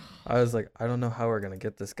 I was like, I don't know how we're going to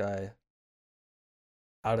get this guy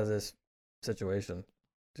out of this situation.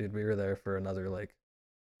 Dude, we were there for another like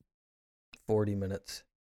 40 minutes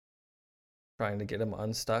trying to get him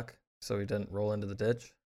unstuck so he didn't roll into the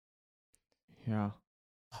ditch. Yeah.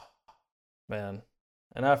 Man.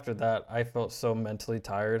 And after that, I felt so mentally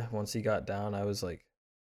tired. Once he got down, I was like,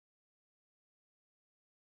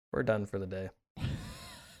 we're done for the day.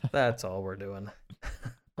 That's all we're doing.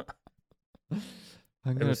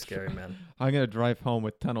 It was scary, man. I'm going to drive home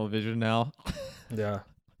with tunnel vision now. Yeah.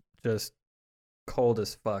 Just cold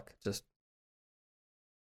as fuck. Just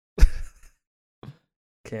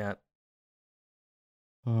can't.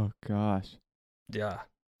 Oh, gosh. Yeah.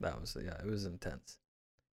 It was intense.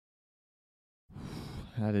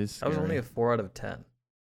 That is scary. That was only a 4 out of 10.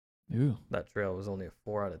 Ooh. That trail was only a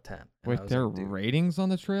 4 out of 10. Wait, there are ratings on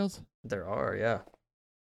the trails? There are, yeah.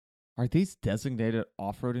 Are these designated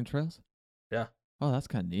off-roading trails? Yeah. Oh, that's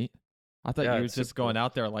kind of neat. I thought Yeah, you were it's just super going cool.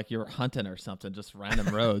 out there like you were hunting or something, just random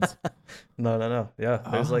roads. No. Yeah,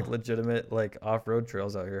 there's like Oh. legitimate like off-road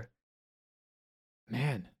trails out here.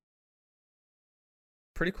 Man.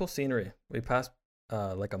 Pretty cool scenery. We passed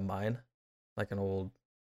like a mine, like an old,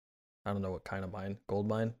 I don't know what kind of mine, gold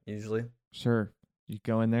mine usually. Sure. You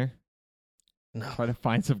go in there, No, try to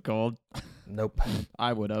find some gold. nope.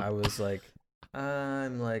 I would have. I was like,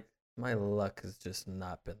 my luck has just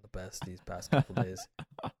not been the best these past couple days.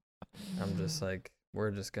 I'm just like,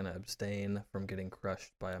 we're just gonna abstain from getting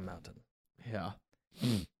crushed by a mountain. Yeah.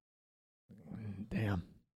 Damn.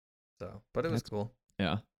 So, but it was cool.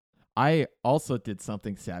 Yeah. I also did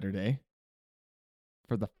something Saturday.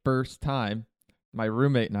 For the first time, my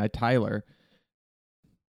roommate and I, Tyler,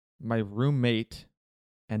 we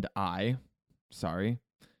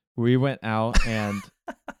went out and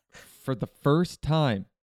for the first time,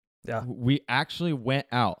 Yeah. we actually went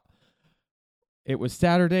out It was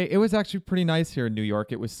Saturday. It was actually pretty nice here in New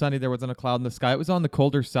York. It was sunny. There wasn't a cloud in the sky. It was on the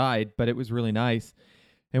colder side, but it was really nice.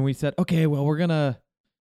 And we said, okay, well,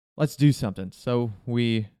 let's do something. So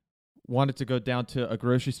we wanted to go down to a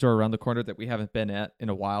grocery store around the corner that we haven't been at in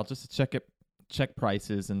a while, just to check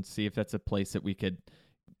prices and see if that's a place that we could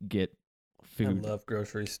get food. I love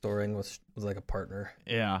grocery storing with like a partner.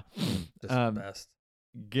 Yeah. Just the best.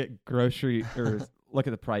 Get grocery or look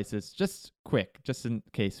at the prices just quick, just in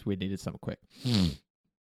case we needed something quick.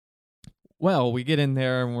 Well, we get in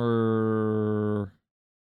there and we're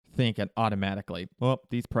thinking automatically, well,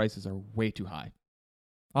 these prices are way too high.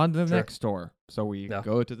 On to the next store. So we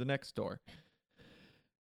go to the next store.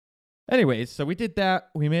 Anyways, so we did that.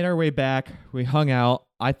 We made our way back. We hung out.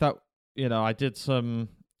 I thought, I did some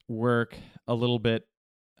work a little bit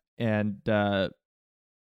and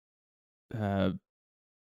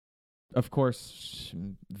of course,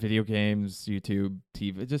 video games, YouTube,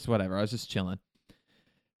 TV, just whatever. I was just chilling.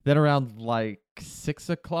 Then around like 6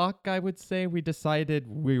 o'clock, I would say, we decided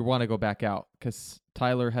we want to go back out because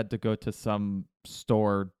Tyler had to go to some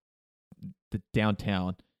store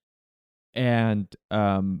downtown. And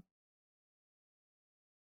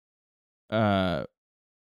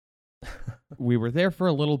we were there for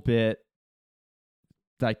a little bit.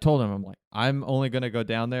 I told him, I'm like, I'm only going to go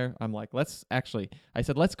down there. I'm like, I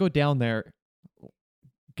said, let's go down there,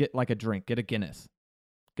 get like a drink, get a Guinness,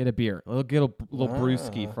 get a beer, get a little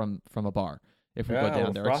brewski from a bar if we go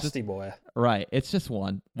down there. Frosty boy. Right. It's just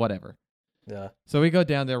one, whatever. Yeah. So we go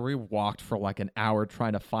down there. We walked for like an hour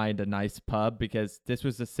trying to find a nice pub because this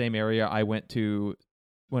was the same area I went to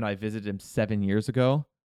when I visited him 7 years ago.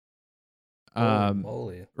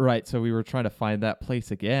 Holy. Right. So we were trying to find that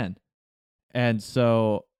place again. And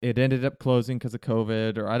so it ended up closing because of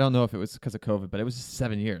COVID, or I don't know if it was because of COVID, but it was just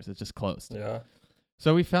 7 years. It just closed. Yeah.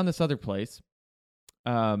 So we found this other place,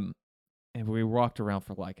 and we walked around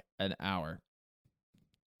for like an hour.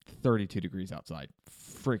 32 degrees outside.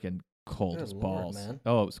 Freaking cold Good as Lord, balls. man.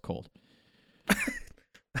 Oh, it was cold.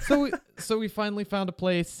 So we finally found a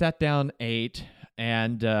place, sat down, ate,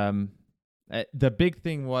 and the big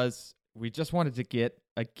thing was we just wanted to get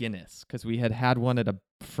a Guinness because we had one at a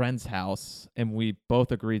friend's house and we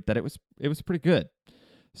both agreed that it was pretty good.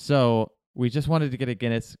 So we just wanted to get a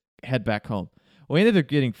Guinness, head back home. We ended up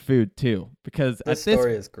getting food too because this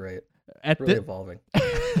story is great. Really evolving.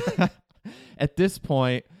 At this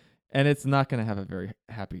point, and it's not going to have a very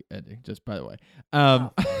happy ending, just by the way.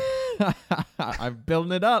 I'm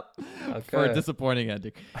building it up for a disappointing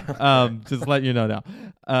ending. Just letting you know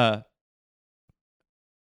now.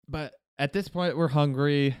 But at this point, we're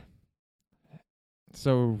hungry.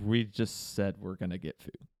 So we just said we're going to get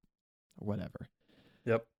food. Whatever.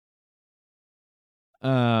 Yep.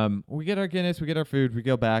 We get our Guinness, we get our food, we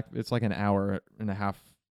go back. It's like an hour and a half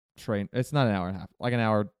train. It's not an hour and a half, like an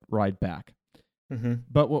hour ride back. Mm-hmm.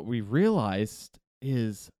 But what we realized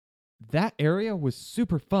is that area was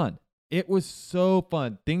super fun. It was so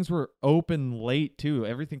fun. Things were open late too.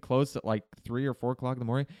 Everything closed at like 3 or 4 o'clock in the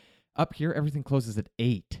morning. Up here, everything closes at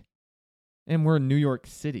 8. And we're in New York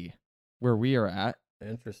City where we are at.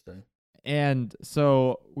 Interesting. And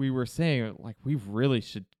so we were saying, like, we really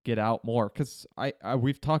should get out more because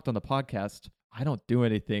we've talked on the podcast. I don't do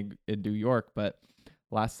anything in New York, but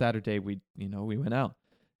last Saturday we went out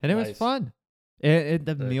and it was fun.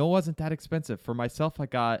 The meal wasn't that expensive. For myself, I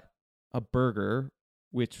got a burger,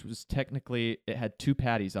 which was technically, it had 2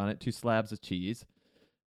 patties on it, 2 slabs of cheese.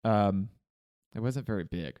 It wasn't very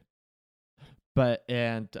big,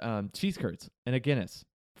 and cheese curds and a Guinness,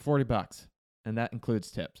 $40, and that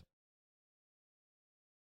includes tips.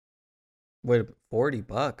 Wait,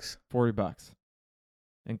 $40? $40,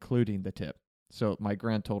 including the tip. So my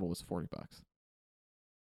grand total was $40.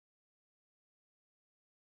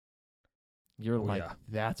 You're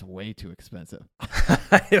that's way too expensive.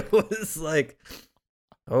 It was like,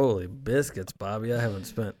 holy biscuits, Bobby. I haven't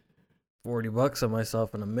spent $40 on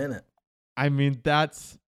myself in a minute. I mean,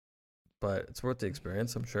 but it's worth the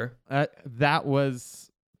experience, I'm sure. That was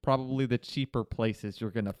probably the cheaper places you're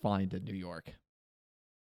going to find in New York.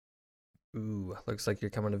 Ooh, looks like you're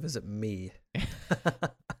coming to visit me.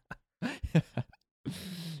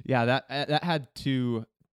 Yeah, that had to,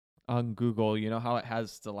 on Google, you know how it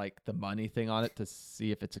has the money thing on it to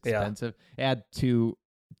see if it's expensive? Yeah. It had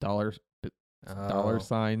 $2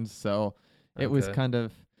 signs, so it was kind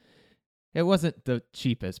of, it wasn't the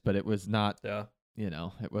cheapest, but it was not,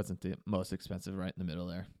 it wasn't the most expensive, right in the middle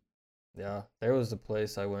there. Yeah, there was a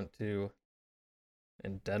place I went to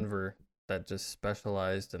in Denver that just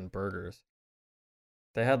specialized in burgers.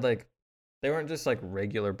 They had they weren't just like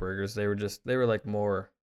regular burgers. They were like more,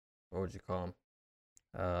 what would you call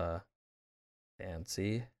them?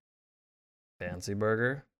 Fancy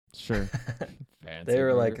burger. Sure. Fancy They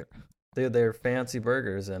were like, burger. dude, they were fancy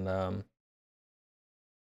burgers, and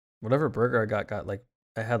whatever burger I got like,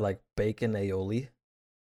 I had like bacon aioli.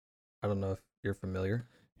 I don't know if you're familiar.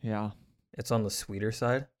 Yeah. It's on the sweeter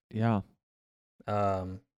side. Yeah.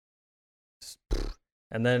 Um,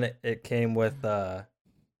 and then it came with a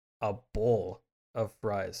bowl of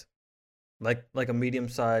fries, like a medium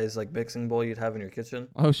size like mixing bowl you'd have in your kitchen.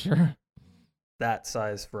 Oh, sure. That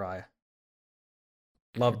size fry.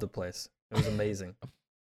 Loved the place. It was amazing.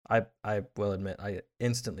 I will admit I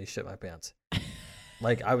instantly shit my pants.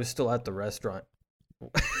 Like I was still at the restaurant.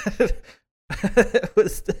 it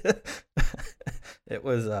was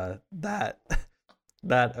that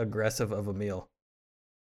aggressive of a meal.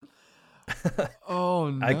 Oh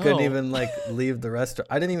no. I couldn't even like leave the restaurant.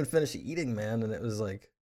 I didn't even finish eating, man, and it was like,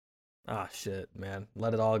 ah, shit, man,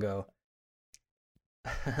 let it all go.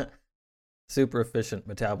 Super efficient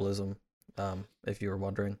metabolism, if you were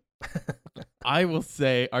wondering. I will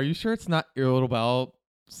say, are you sure it's not irritable bowel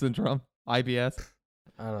syndrome, IBS?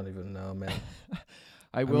 I don't even know, man.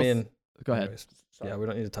 I Go ahead. Anyways, Yeah, we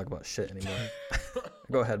don't need to talk about shit anymore.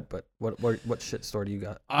 Go ahead, but what shit story do you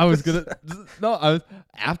got?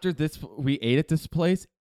 After this, we ate at this place.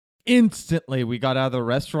 Instantly, we got out of the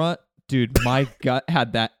restaurant. Dude, my gut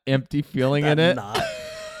had that empty feeling in it. Not.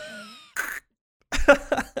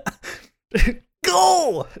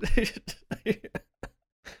 Go!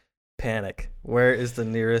 Panic. Where is the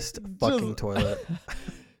nearest fucking toilet?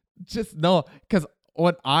 Just no, because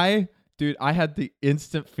I had the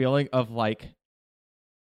instant feeling of like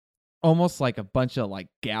almost like a bunch of like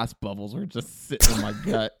gas bubbles were just sitting in my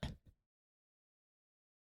gut.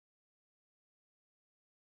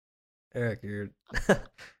 Eric, you're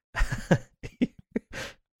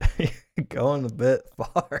going a bit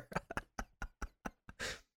far.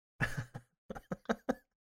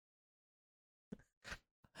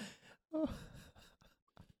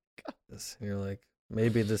 You're like,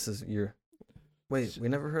 maybe this is your. Wait, we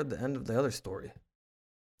never heard the end of the other story.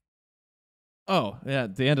 Oh, yeah.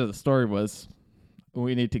 The end of the story was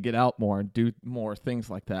we need to get out more and do more things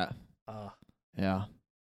like that. Yeah.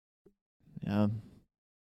 Yeah.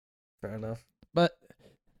 Fair enough. But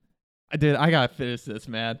I got to finish this,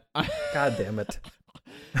 man. God damn it.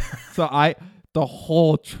 So the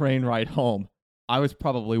whole train ride home, I was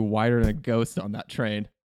probably whiter than a ghost on that train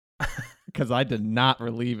because I did not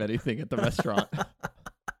relieve anything at the restaurant.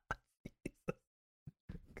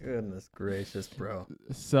 Goodness gracious, bro.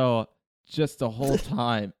 So just the whole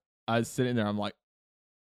time I was sitting there, I'm like,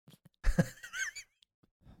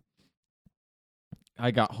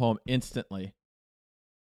 I got home instantly.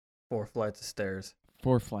 4 flights of stairs.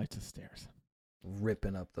 4 flights of stairs.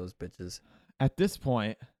 Ripping up those bitches. At this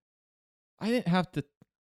point, I didn't have to,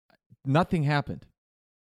 nothing happened.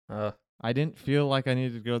 I didn't feel like I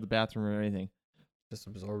needed to go to the bathroom or anything. Just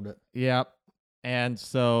absorbed it. Yeah. And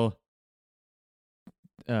so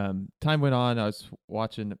time went on. I was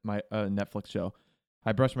watching my Netflix show.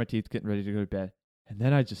 I brushed my teeth, getting ready to go to bed. And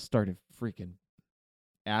then I just started freaking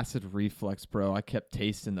acid reflux, bro. I kept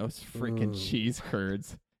tasting those freaking cheese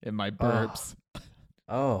curds in my burps.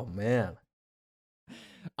 Oh, man.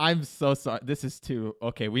 I'm so sorry. This is too...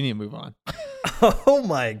 Okay, we need to move on. Oh,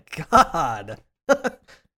 my God.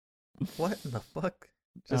 What in the fuck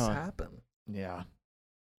just happened? Yeah.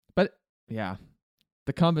 But, yeah.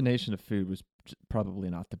 The combination of food was probably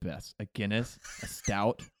not the best. A Guinness, a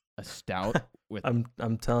stout with...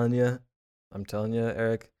 I'm telling you,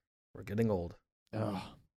 Eric, we're getting old. Oh.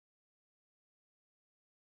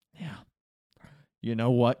 Yeah. You know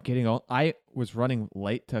what? Getting old. I was running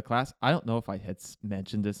late to class. I don't know if I had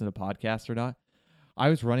mentioned this in a podcast or not. I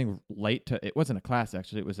was running late to... It wasn't a class,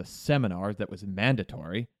 actually. It was a seminar that was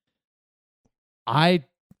mandatory.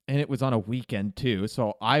 And it was on a weekend, too.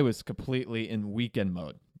 So I was completely in weekend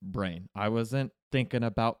mode brain. I wasn't thinking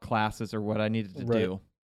about classes or what I needed to do.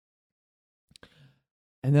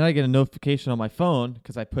 And then I get a notification on my phone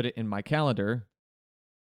because I put it in my calendar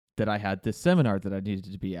that I had this seminar that I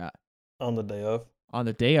needed to be at. On the day of? On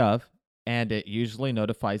the day of, and it usually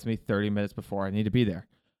notifies me 30 minutes before I need to be there.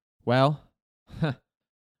 Well,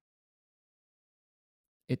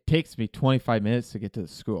 it takes me 25 minutes to get to the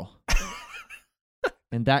school.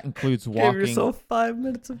 And that includes walking. Give yourself 5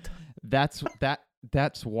 minutes of time. That's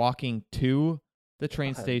walking to the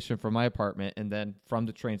train station from my apartment and then from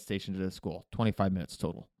the train station to the school. 25 minutes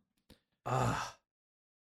total. My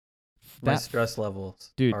stress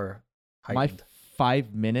levels are heightened. My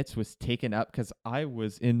 5 minutes was taken up because I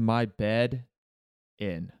was in my bed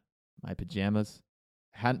in my pajamas,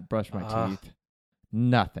 hadn't brushed my teeth,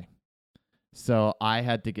 nothing. So I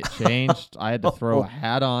had to get changed. I had to throw a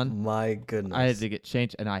hat on. My goodness. I had to get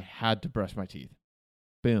changed, and I had to brush my teeth.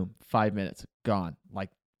 Boom, 5 minutes, gone, like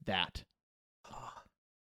that.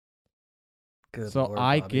 Good So Lord,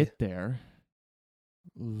 I Bobby. get there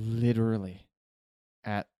literally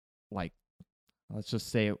at like, let's just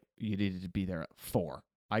say you needed to be there at 4.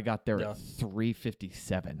 I got there Yeah. at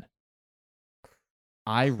 3:57.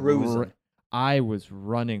 Cruising. I was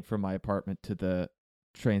running from my apartment to the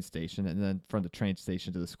train station, and then from the train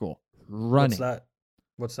station to the school. Running.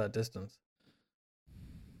 What's that distance?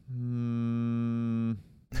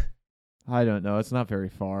 I don't know. It's not very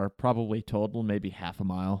far. Probably total maybe half a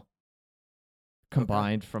mile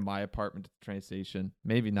combined from my apartment to the train station.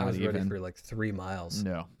 Maybe not I was even. ready for like 3 miles.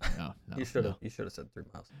 No. You should have said 3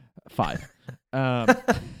 miles. 5.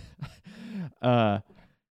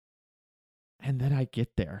 And then I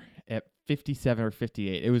get there at 57 or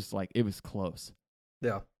 58. It was close.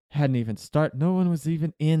 Yeah. Hadn't even started. No one was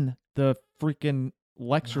even in the freaking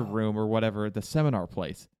lecture room or whatever, the seminar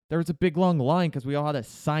place. There was a big long line because we all had to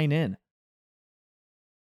sign in.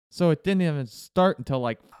 So it didn't even start until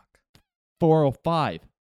like 4:05.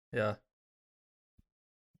 Yeah.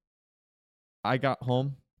 I got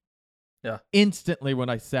home. Yeah. Instantly when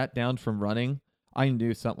I sat down from running, I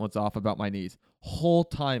knew something was off about my knees. Whole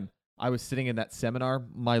time I was sitting in that seminar,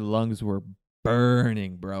 my lungs were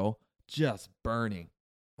burning, bro. Just burning.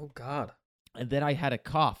 Oh, God. And then I had a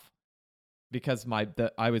cough because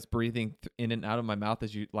I was breathing in and out of my mouth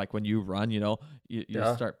as you, like when you run, you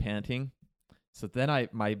start panting. So then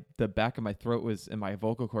the back of my throat was, and my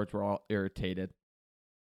vocal cords were all irritated.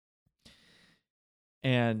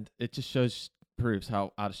 And it just proves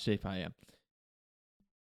how out of shape I am.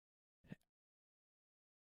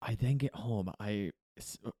 I then get home.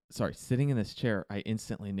 Sitting in this chair, I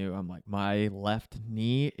instantly knew, I'm like, my left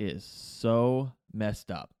knee is so messed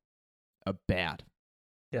up. Bad.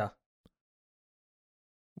 Yeah.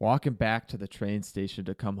 Walking back to the train station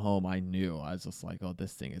to come home, I knew. I was just like, oh,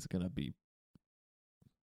 this thing is going to be.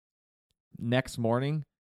 Next morning,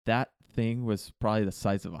 that thing was probably the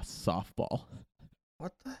size of a softball.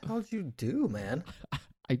 What the hell did you do, man?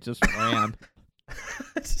 I just ran.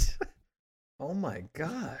 Oh my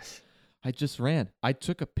gosh. I just ran. I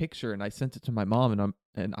took a picture and I sent it to my mom,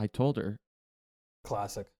 and I told her.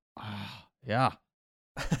 Classic. Yeah.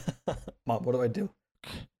 Mom, what do I do?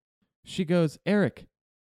 She goes, Eric,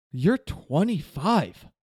 you're 25.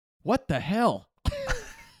 What the hell?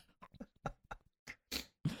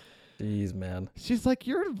 Jeez, man. She's like,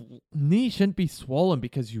 your knee shouldn't be swollen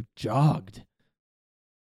because you jogged.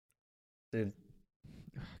 Dude,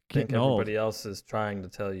 I Getting think old. everybody else is trying to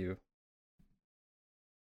tell you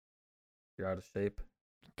you're out of shape.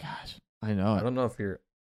 Gosh, I know. I don't know if you're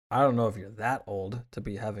that old to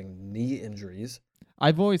be having knee injuries.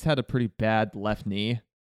 I've always had a pretty bad left knee.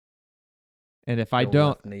 And if I Your don't,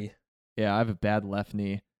 left knee. Yeah, I have a bad left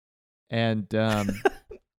knee. And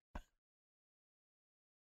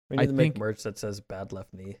We need to make merch that says bad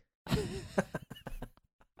left knee.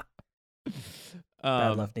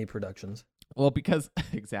 Bad left knee productions. Well, because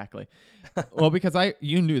exactly. Well, because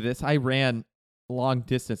you knew this. I ran long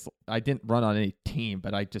distance. I didn't run on any team,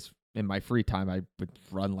 but I just in my free time I would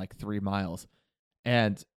run like 3 miles.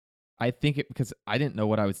 And I think because I didn't know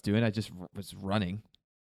what I was doing. I just was running.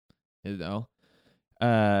 And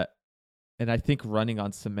I think running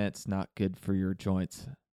on cement's not good for your joints,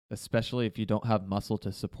 especially if you don't have muscle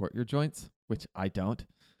to support your joints, which I don't.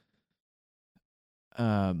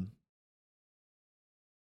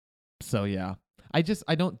 So yeah, I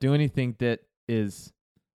don't do anything that is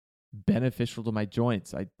beneficial to my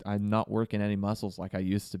joints. I'm not working any muscles like I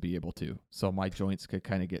used to be able to, so my joints could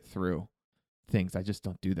kind of get through things. I just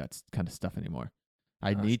don't do that kind of stuff anymore.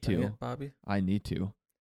 I need to, Bobby. I need to.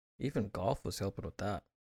 Even golf was helping with that.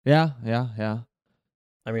 Yeah.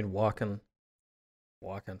 I mean, walking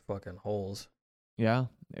fucking holes. Yeah,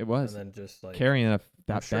 it was. And then just like carrying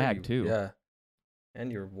that bag too. Yeah.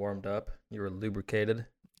 And you're warmed up. You were lubricated,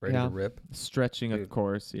 ready to rip. Stretching, dude. Of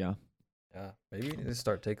course. Yeah. Yeah. Maybe you need to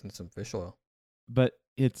start taking some fish oil. But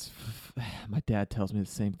my dad tells me the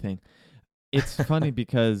same thing. It's funny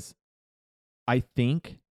because I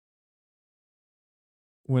think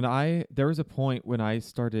there was a point when I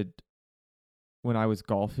was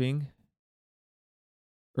golfing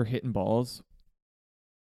or hitting balls,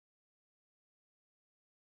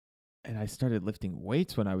 and I started lifting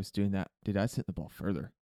weights when I was doing that. Dude, I was hitting the ball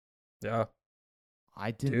further. Yeah.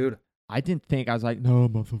 I didn't think, I was like, no,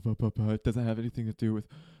 it doesn't have anything to do with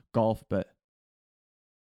golf, but.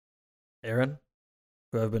 Aaron,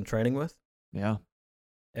 who I've been training with? Yeah.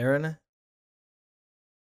 Aaron,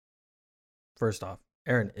 first off,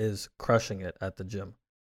 Aaron is crushing it at the gym.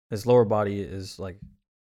 His lower body is like,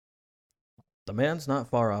 the man's not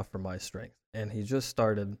far off from my strength. And he just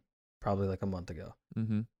started probably like a month ago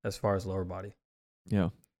Mm-hmm. as far as lower body. Yeah.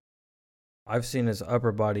 I've seen his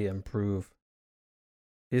upper body improve.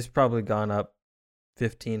 He's probably gone up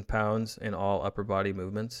 15 pounds in all upper body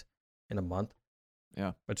movements in a month.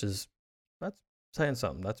 Yeah. That's saying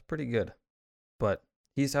something. That's pretty good. But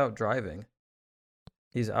he's out driving.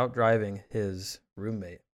 He's out driving his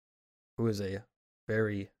roommate, who is a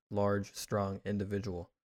very large, strong individual.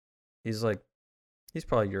 He's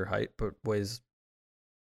probably your height, but weighs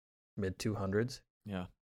mid 200s. Yeah.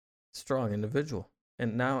 Strong individual.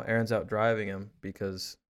 And now Aaron's out driving him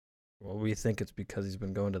because, well, we think it's because he's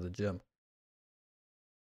been going to the gym.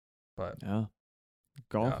 But Yeah.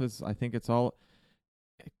 Golf is, I think it's all,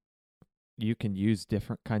 you can use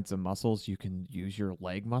different kinds of muscles. You can use your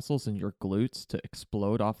leg muscles and your glutes to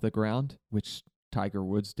explode off the ground, which Tiger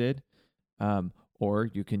Woods did. Or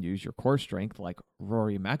you can use your core strength like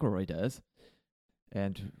Rory McIlroy does.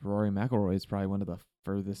 And Rory McIlroy is probably one of the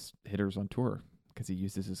furthest hitters on tour because he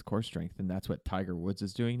uses his core strength, and that's what Tiger Woods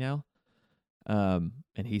is doing now. And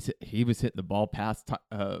he was hitting the ball past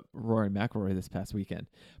Rory McIlroy this past weekend,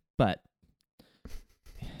 but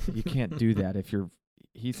you can't do that if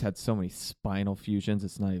he's had so many spinal fusions.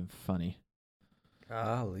 It's not even funny.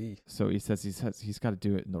 golly. So he says he's got to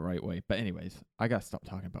do it in the right way. But anyways, I got to stop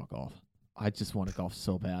talking about golf. I just want to golf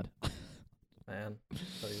so bad. Man,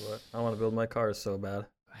 tell you what, I want to build my cars so bad.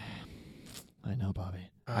 I know, Bobby.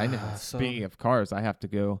 I know. So- Speaking of cars, I have to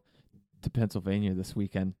go to Pennsylvania this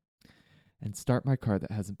weekend and start my car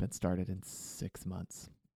that hasn't been started in 6 months.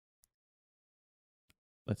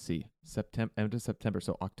 Let's see. End of September.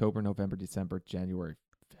 So October, November, December, January,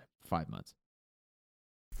 5 months.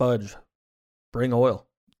 Fudge. Bring oil.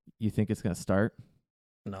 You think it's going to start?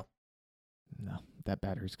 No, No. That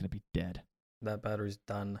battery's going to be dead. that battery's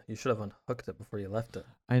done. You should have unhooked it before you left it.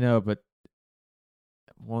 I know, but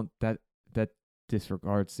that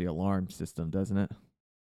disregards the alarm system, doesn't it?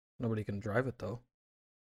 Nobody can drive it, though.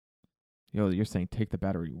 You're saying take the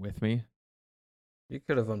battery with me? You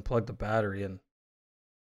could have unplugged the battery and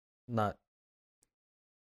not.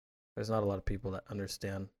 There's not a lot of people that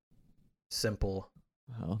understand simple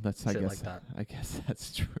Oh, that's shit like that. I guess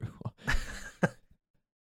that's true.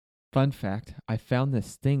 Fun fact, I found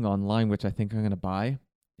this thing online which I think I'm going to buy.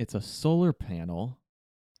 It's a solar panel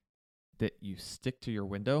that you stick to your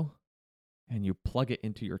window and you plug it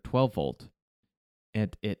into your 12 volt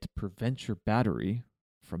and it prevents your battery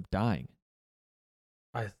from dying.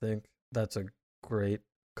 I think that's a great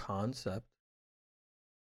concept.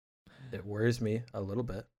 It worries me a little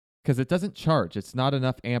bit. Because it doesn't charge. It's not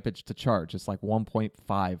enough ampage to charge. It's like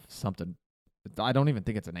 1.5 something. I don't even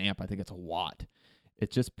think it's an amp. I think it's a watt.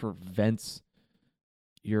 It just prevents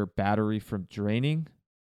your battery from draining,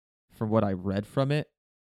 from what I read from it.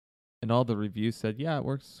 And all the reviews said, yeah, it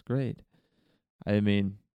works great. I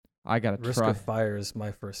mean, I got to Risk try. of fire is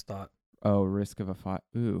my first thought. Oh, risk of a fire.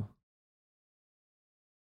 Ooh.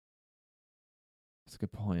 That's a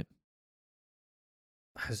good point.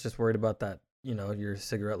 I was just worried about that, your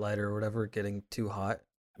cigarette lighter or whatever getting too hot,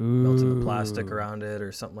 Ooh. melting the plastic around it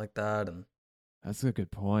or something like that. And That's a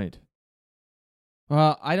good point.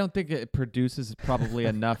 Well, I don't think it produces probably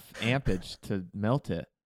enough ampage to melt it.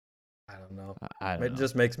 I don't know. I don't It know.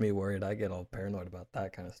 just makes me worried. I get all paranoid about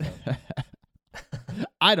that kind of stuff.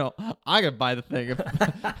 I could buy the thing.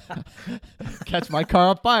 Catch my car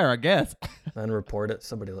on fire, I guess. Then report it.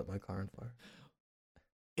 Somebody lit my car on fire.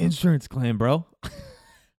 Insurance claim, bro.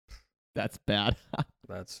 That's bad.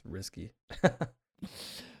 That's risky.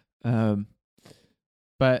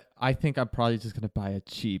 But I think I'm probably just going to buy a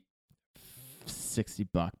cheap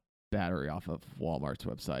 $60 battery off of Walmart's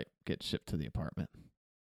website, get shipped to the apartment.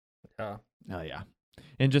 Yeah. Oh, yeah.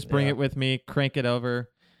 And just bring Yeah. it with me, crank it over.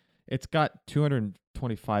 It's got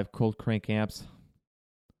 225 cold crank amps.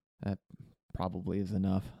 That probably is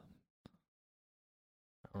enough.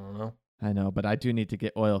 I don't know. I know, but I do need to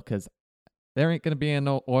get oil because there ain't going to be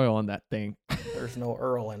no oil on that thing. There's no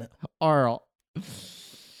Earl in it. Oil.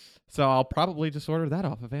 So I'll probably just order that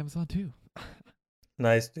off of Amazon too.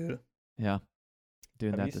 Nice, dude. Yeah.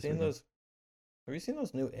 Doing Have that you this seen weekend. those? Have you seen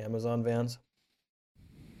those new Amazon vans?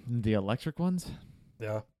 The electric ones?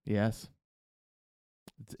 Yeah. Yes.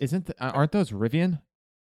 Aren't those Rivian?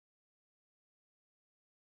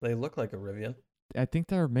 They look like a Rivian. I think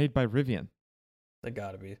they're made by Rivian. They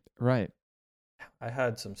gotta be. Right. I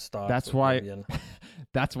had some stock. That's why Rivian.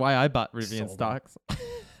 That's why I bought Rivian Sold 'em. stocks.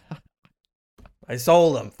 I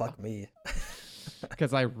sold them. Fuck me.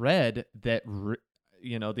 Because I read that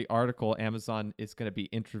the article, Amazon is going to be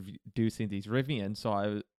introducing these Rivian. So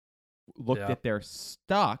I looked Yeah. at their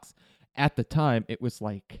stocks. At the time, it was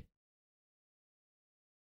like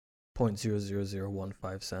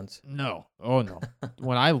 0.00015 cents. no. Oh no.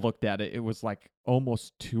 When I looked at it, it was like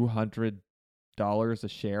almost $200 a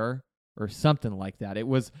share or something like that. It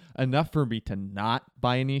was enough for me to not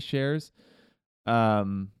buy any shares. You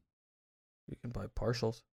can buy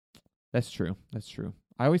partials. That's true. That's true.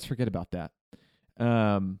 I always forget about that.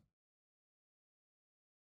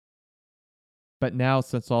 But now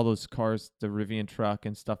since all those cars, the Rivian truck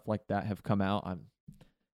and stuff like that have come out,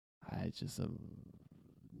 I just am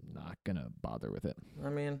not gonna bother with it. I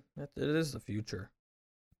mean, it is the future.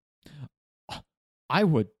 I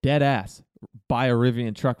would dead ass buy a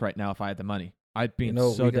Rivian truck right now if I had the money. I'd be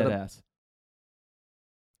so we dead gotta- ass.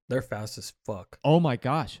 They're fast as fuck. Oh my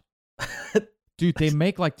gosh. Dude, they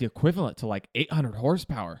make like the equivalent to like 800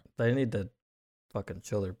 horsepower. They need to fucking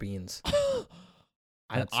chill their beans.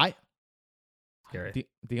 That's scary.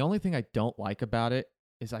 The only thing I don't like about it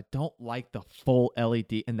is I don't like the full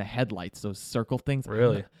LED in the headlights, those circle things.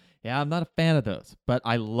 Really? I'm not a fan of those, but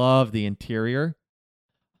I love the interior.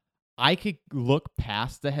 I could look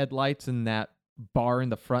past the headlights and that bar in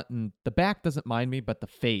the front, and the back doesn't mind me, but the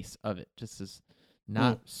face of it just is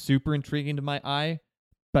not super intriguing to my eye.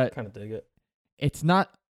 But Kind of dig it. it's not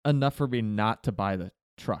enough for me not to buy the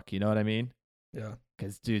truck. You know what I mean? Yeah.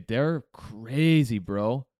 Because, dude, they're crazy,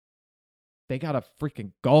 bro. They got a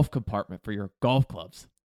freaking golf compartment for your golf clubs.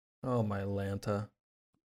 Oh, my Lanta.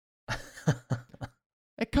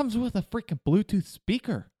 It comes with a freaking Bluetooth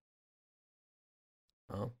speaker.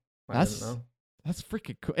 Oh, I didn't That's know. that's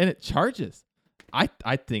freaking cool. And it charges. I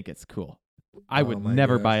think it's cool. I Oh would my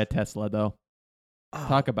never gosh. buy a Tesla, though.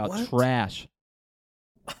 Talk about what? trash.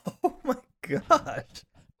 Oh my gosh.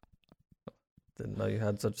 Didn't know you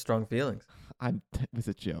had such strong feelings. It was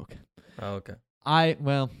a joke. Oh, okay. I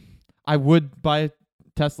would buy a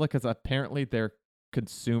Tesla because apparently their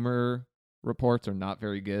consumer reports are not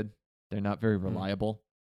very good. They're not very reliable.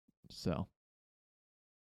 So,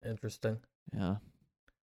 Interesting. yeah.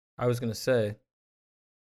 I was gonna say,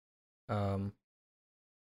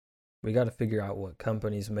 we got to figure out what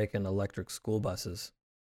company's making electric school buses,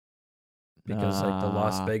 because like the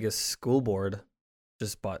Las Vegas school board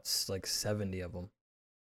just bought like 70 of them.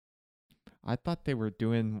 I thought they were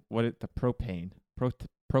doing the propane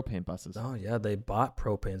buses. Oh yeah, they bought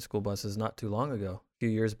propane school buses not too long ago, a few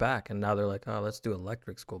years back, and now they're like, oh, let's do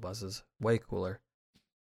electric school buses. Way cooler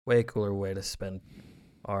way to spend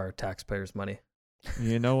our taxpayers' money.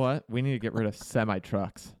 You know what? We need to get rid of semi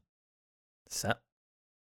trucks.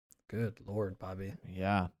 Good Lord, Bobby.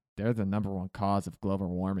 Yeah, they're the number one cause of global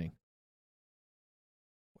warming.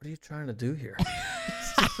 What are you trying to do here?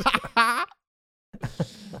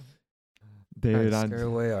 Dude, Trying to scare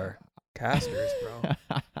away our casters,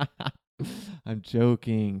 bro. I'm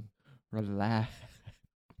joking. Relax.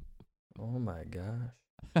 Oh my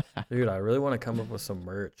gosh. Dude, I really want to come up with some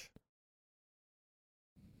merch.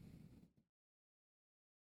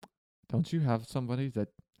 Don't you have somebody that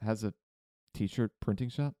has a t-shirt printing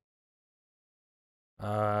shop?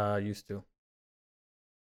 Used to.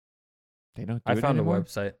 They don't do I it found anymore? a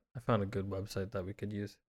website. I found a good website that we could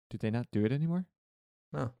use. Do they not do it anymore?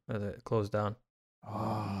 No, it closed down.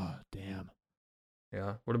 Oh, damn.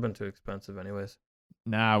 Yeah, would have been too expensive anyways.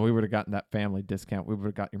 Nah, we would have gotten that family discount. We would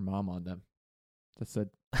have got your mom on them. Just said,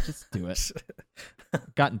 just do it.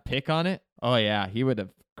 Gotten pick on it? Oh, yeah. He would have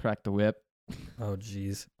cracked the whip. Oh,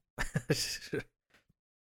 jeez.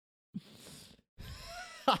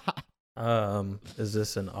 Is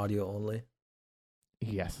this an audio only?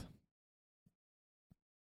 Yes.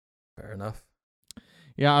 Fair enough.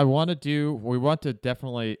 Yeah, we want to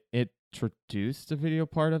definitely introduce the video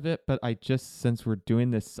part of it, but since we're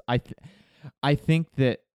doing this, I think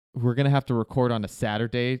that we're going to have to record on a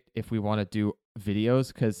Saturday if we want to do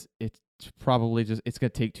videos, because it's probably it's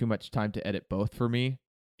going to take too much time to edit both for me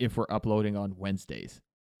if we're uploading on Wednesdays.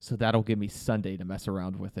 So that'll give me Sunday to mess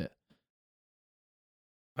around with it.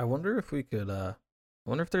 I wonder if we could, I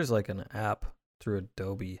wonder if there's like an app through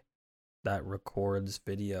Adobe that records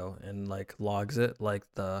video and like logs it like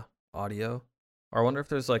the audio. Or I wonder if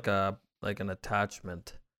there's like an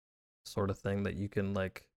attachment sort of thing that you can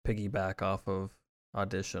like piggyback off of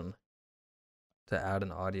Audition to add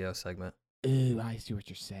an audio segment. Ooh, I see what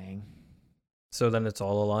you're saying. So then it's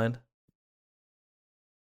all aligned?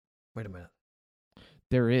 Wait a minute.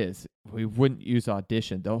 There is. We wouldn't use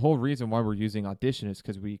Audition. The whole reason why we're using Audition is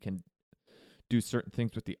because we can do certain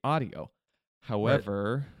things with the audio.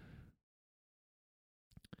 However,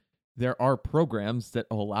 there are programs that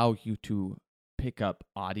allow you to pick up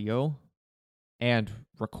audio and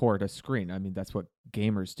record a screen. I mean, that's what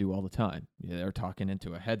gamers do all the time. They're talking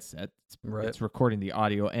into a headset. Right. It's recording the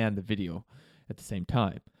audio and the video at the same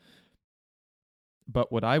time.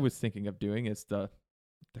 But what I was thinking of doing is the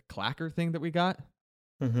clacker thing that we got.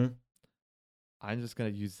 Mm-hmm. I'm just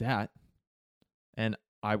going to use that. And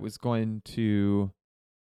I was going to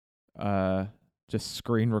just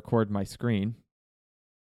screen record my screen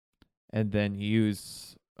and then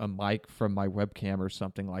use a mic from my webcam or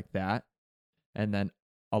something like that, and then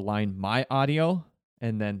align my audio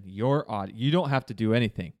and then your audio. You don't have to do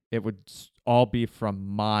anything. It would all be from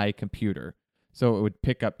my computer. So it would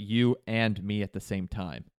pick up you and me at the same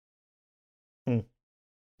time.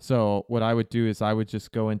 So what I would do is I would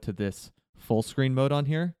just go into this full screen mode on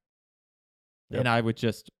here, and I would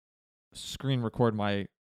just screen record my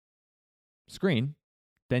screen.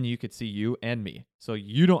 Then you could see you and me. So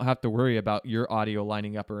you don't have to worry about your audio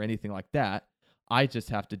lining up or anything like that. I just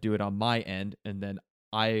have to do it on my end, and then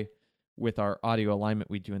with our audio alignment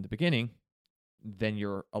we do in the beginning, then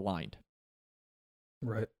you're aligned.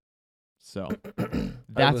 Right. So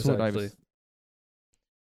that's what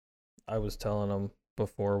I was telling him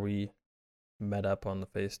before we met up on the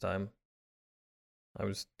FaceTime. I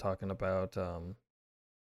was talking about I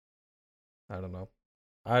don't know.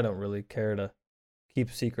 I don't really care to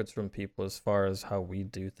keep secrets from people as far as how we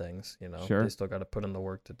do things, you know. Sure. They still got to put in the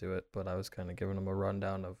work to do it, but I was kind of giving them a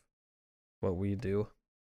rundown of what we do.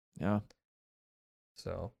 Yeah.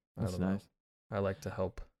 So, That's I don't know. nice. I like to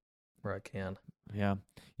help where I can. Yeah.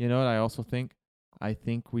 You know what I also think? I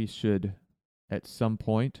think we should, at some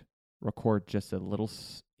point, record just a little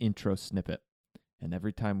intro snippet. And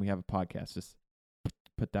every time we have a podcast, just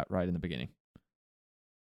put that right in the beginning.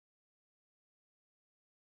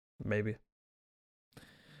 Maybe.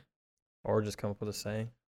 Or just come up with a saying.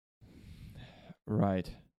 Right.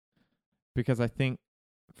 Because I think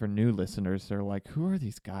for new listeners, they're like, who are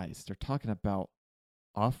these guys? They're talking about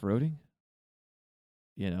off-roading?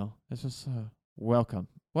 You know, it's just welcome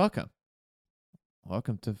to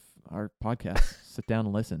our podcast. Sit down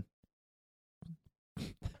and listen.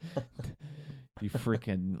 You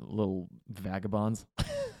freaking little vagabonds.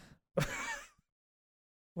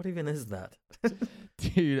 What even is that?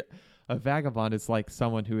 Dude, a vagabond is like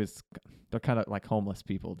someone who is, they're kind of like homeless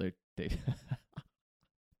people. They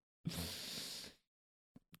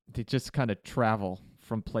they just kind of travel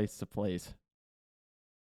from place to place.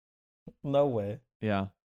 No way. Yeah.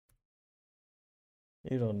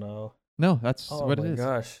 You don't know. No, that's what it is. Oh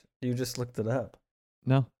my gosh. You just looked it up.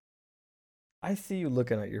 No. I see you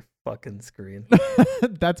looking at your fucking screen.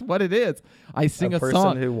 That's what it is. I sing a person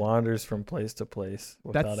song. who wanders from place to place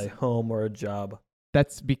without a home or a job.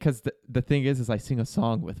 That's because the thing is I sing a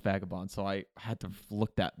song with Vagabond, so I had to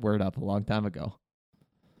look that word up a long time ago.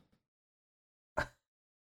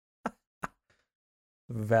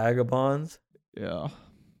 Vagabonds? Yeah.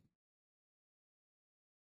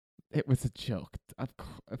 It was a joke.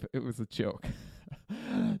 It was a joke.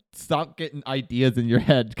 Stop getting ideas in your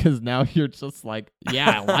head, because now you're just like,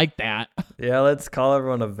 yeah, I like that. Yeah, let's call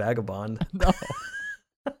everyone a vagabond. No.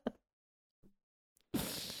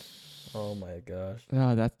 Oh my gosh.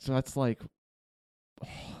 No, that's like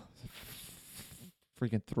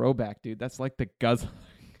freaking throwback, dude. That's like the guzzler.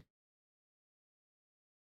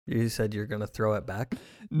 You said you're going to throw it back?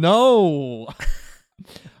 No.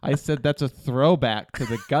 I said that's a throwback to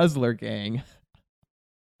the Guzzler gang.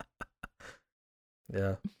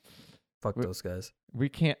 Yeah. Fuck those guys. We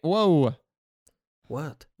can't. Whoa.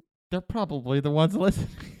 What? They're probably the ones listening.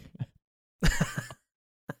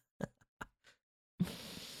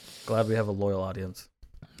 Glad we have a loyal audience.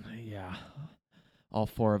 Yeah. All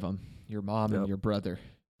four of them. Your mom and your brother.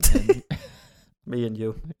 And me and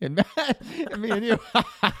you. And me and you.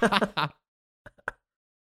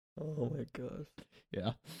 Oh my gosh.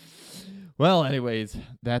 Yeah. Well, anyways,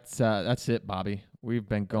 that's it, Bobby. We've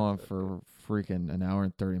been going for freaking an hour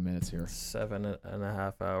and 30 minutes here.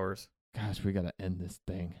 7.5 hours. Gosh, we gotta end this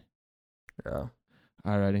thing. Yeah.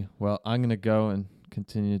 Alrighty. Well, I'm gonna go and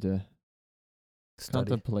continue to Study.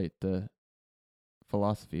 contemplate the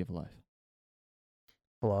philosophy of life.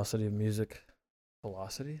 Velocity of music.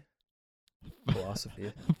 Velocity?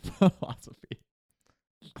 Philosophy. Philosophy.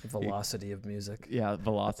 Velocity of music. Yeah,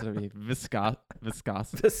 velocity. Viscosity.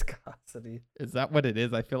 Viscosity. Is that what it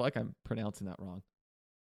is? I feel like I'm pronouncing that wrong.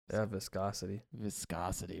 Yeah, viscosity.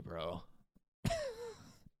 Viscosity, bro.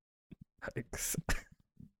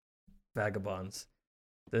 Vagabonds.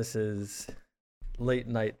 This is Late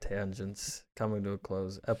Night Tangents coming to a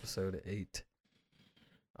close. Episode 8.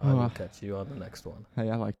 I will catch you on the next one. Hey,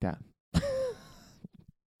 I like that.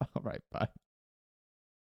 All right, bye.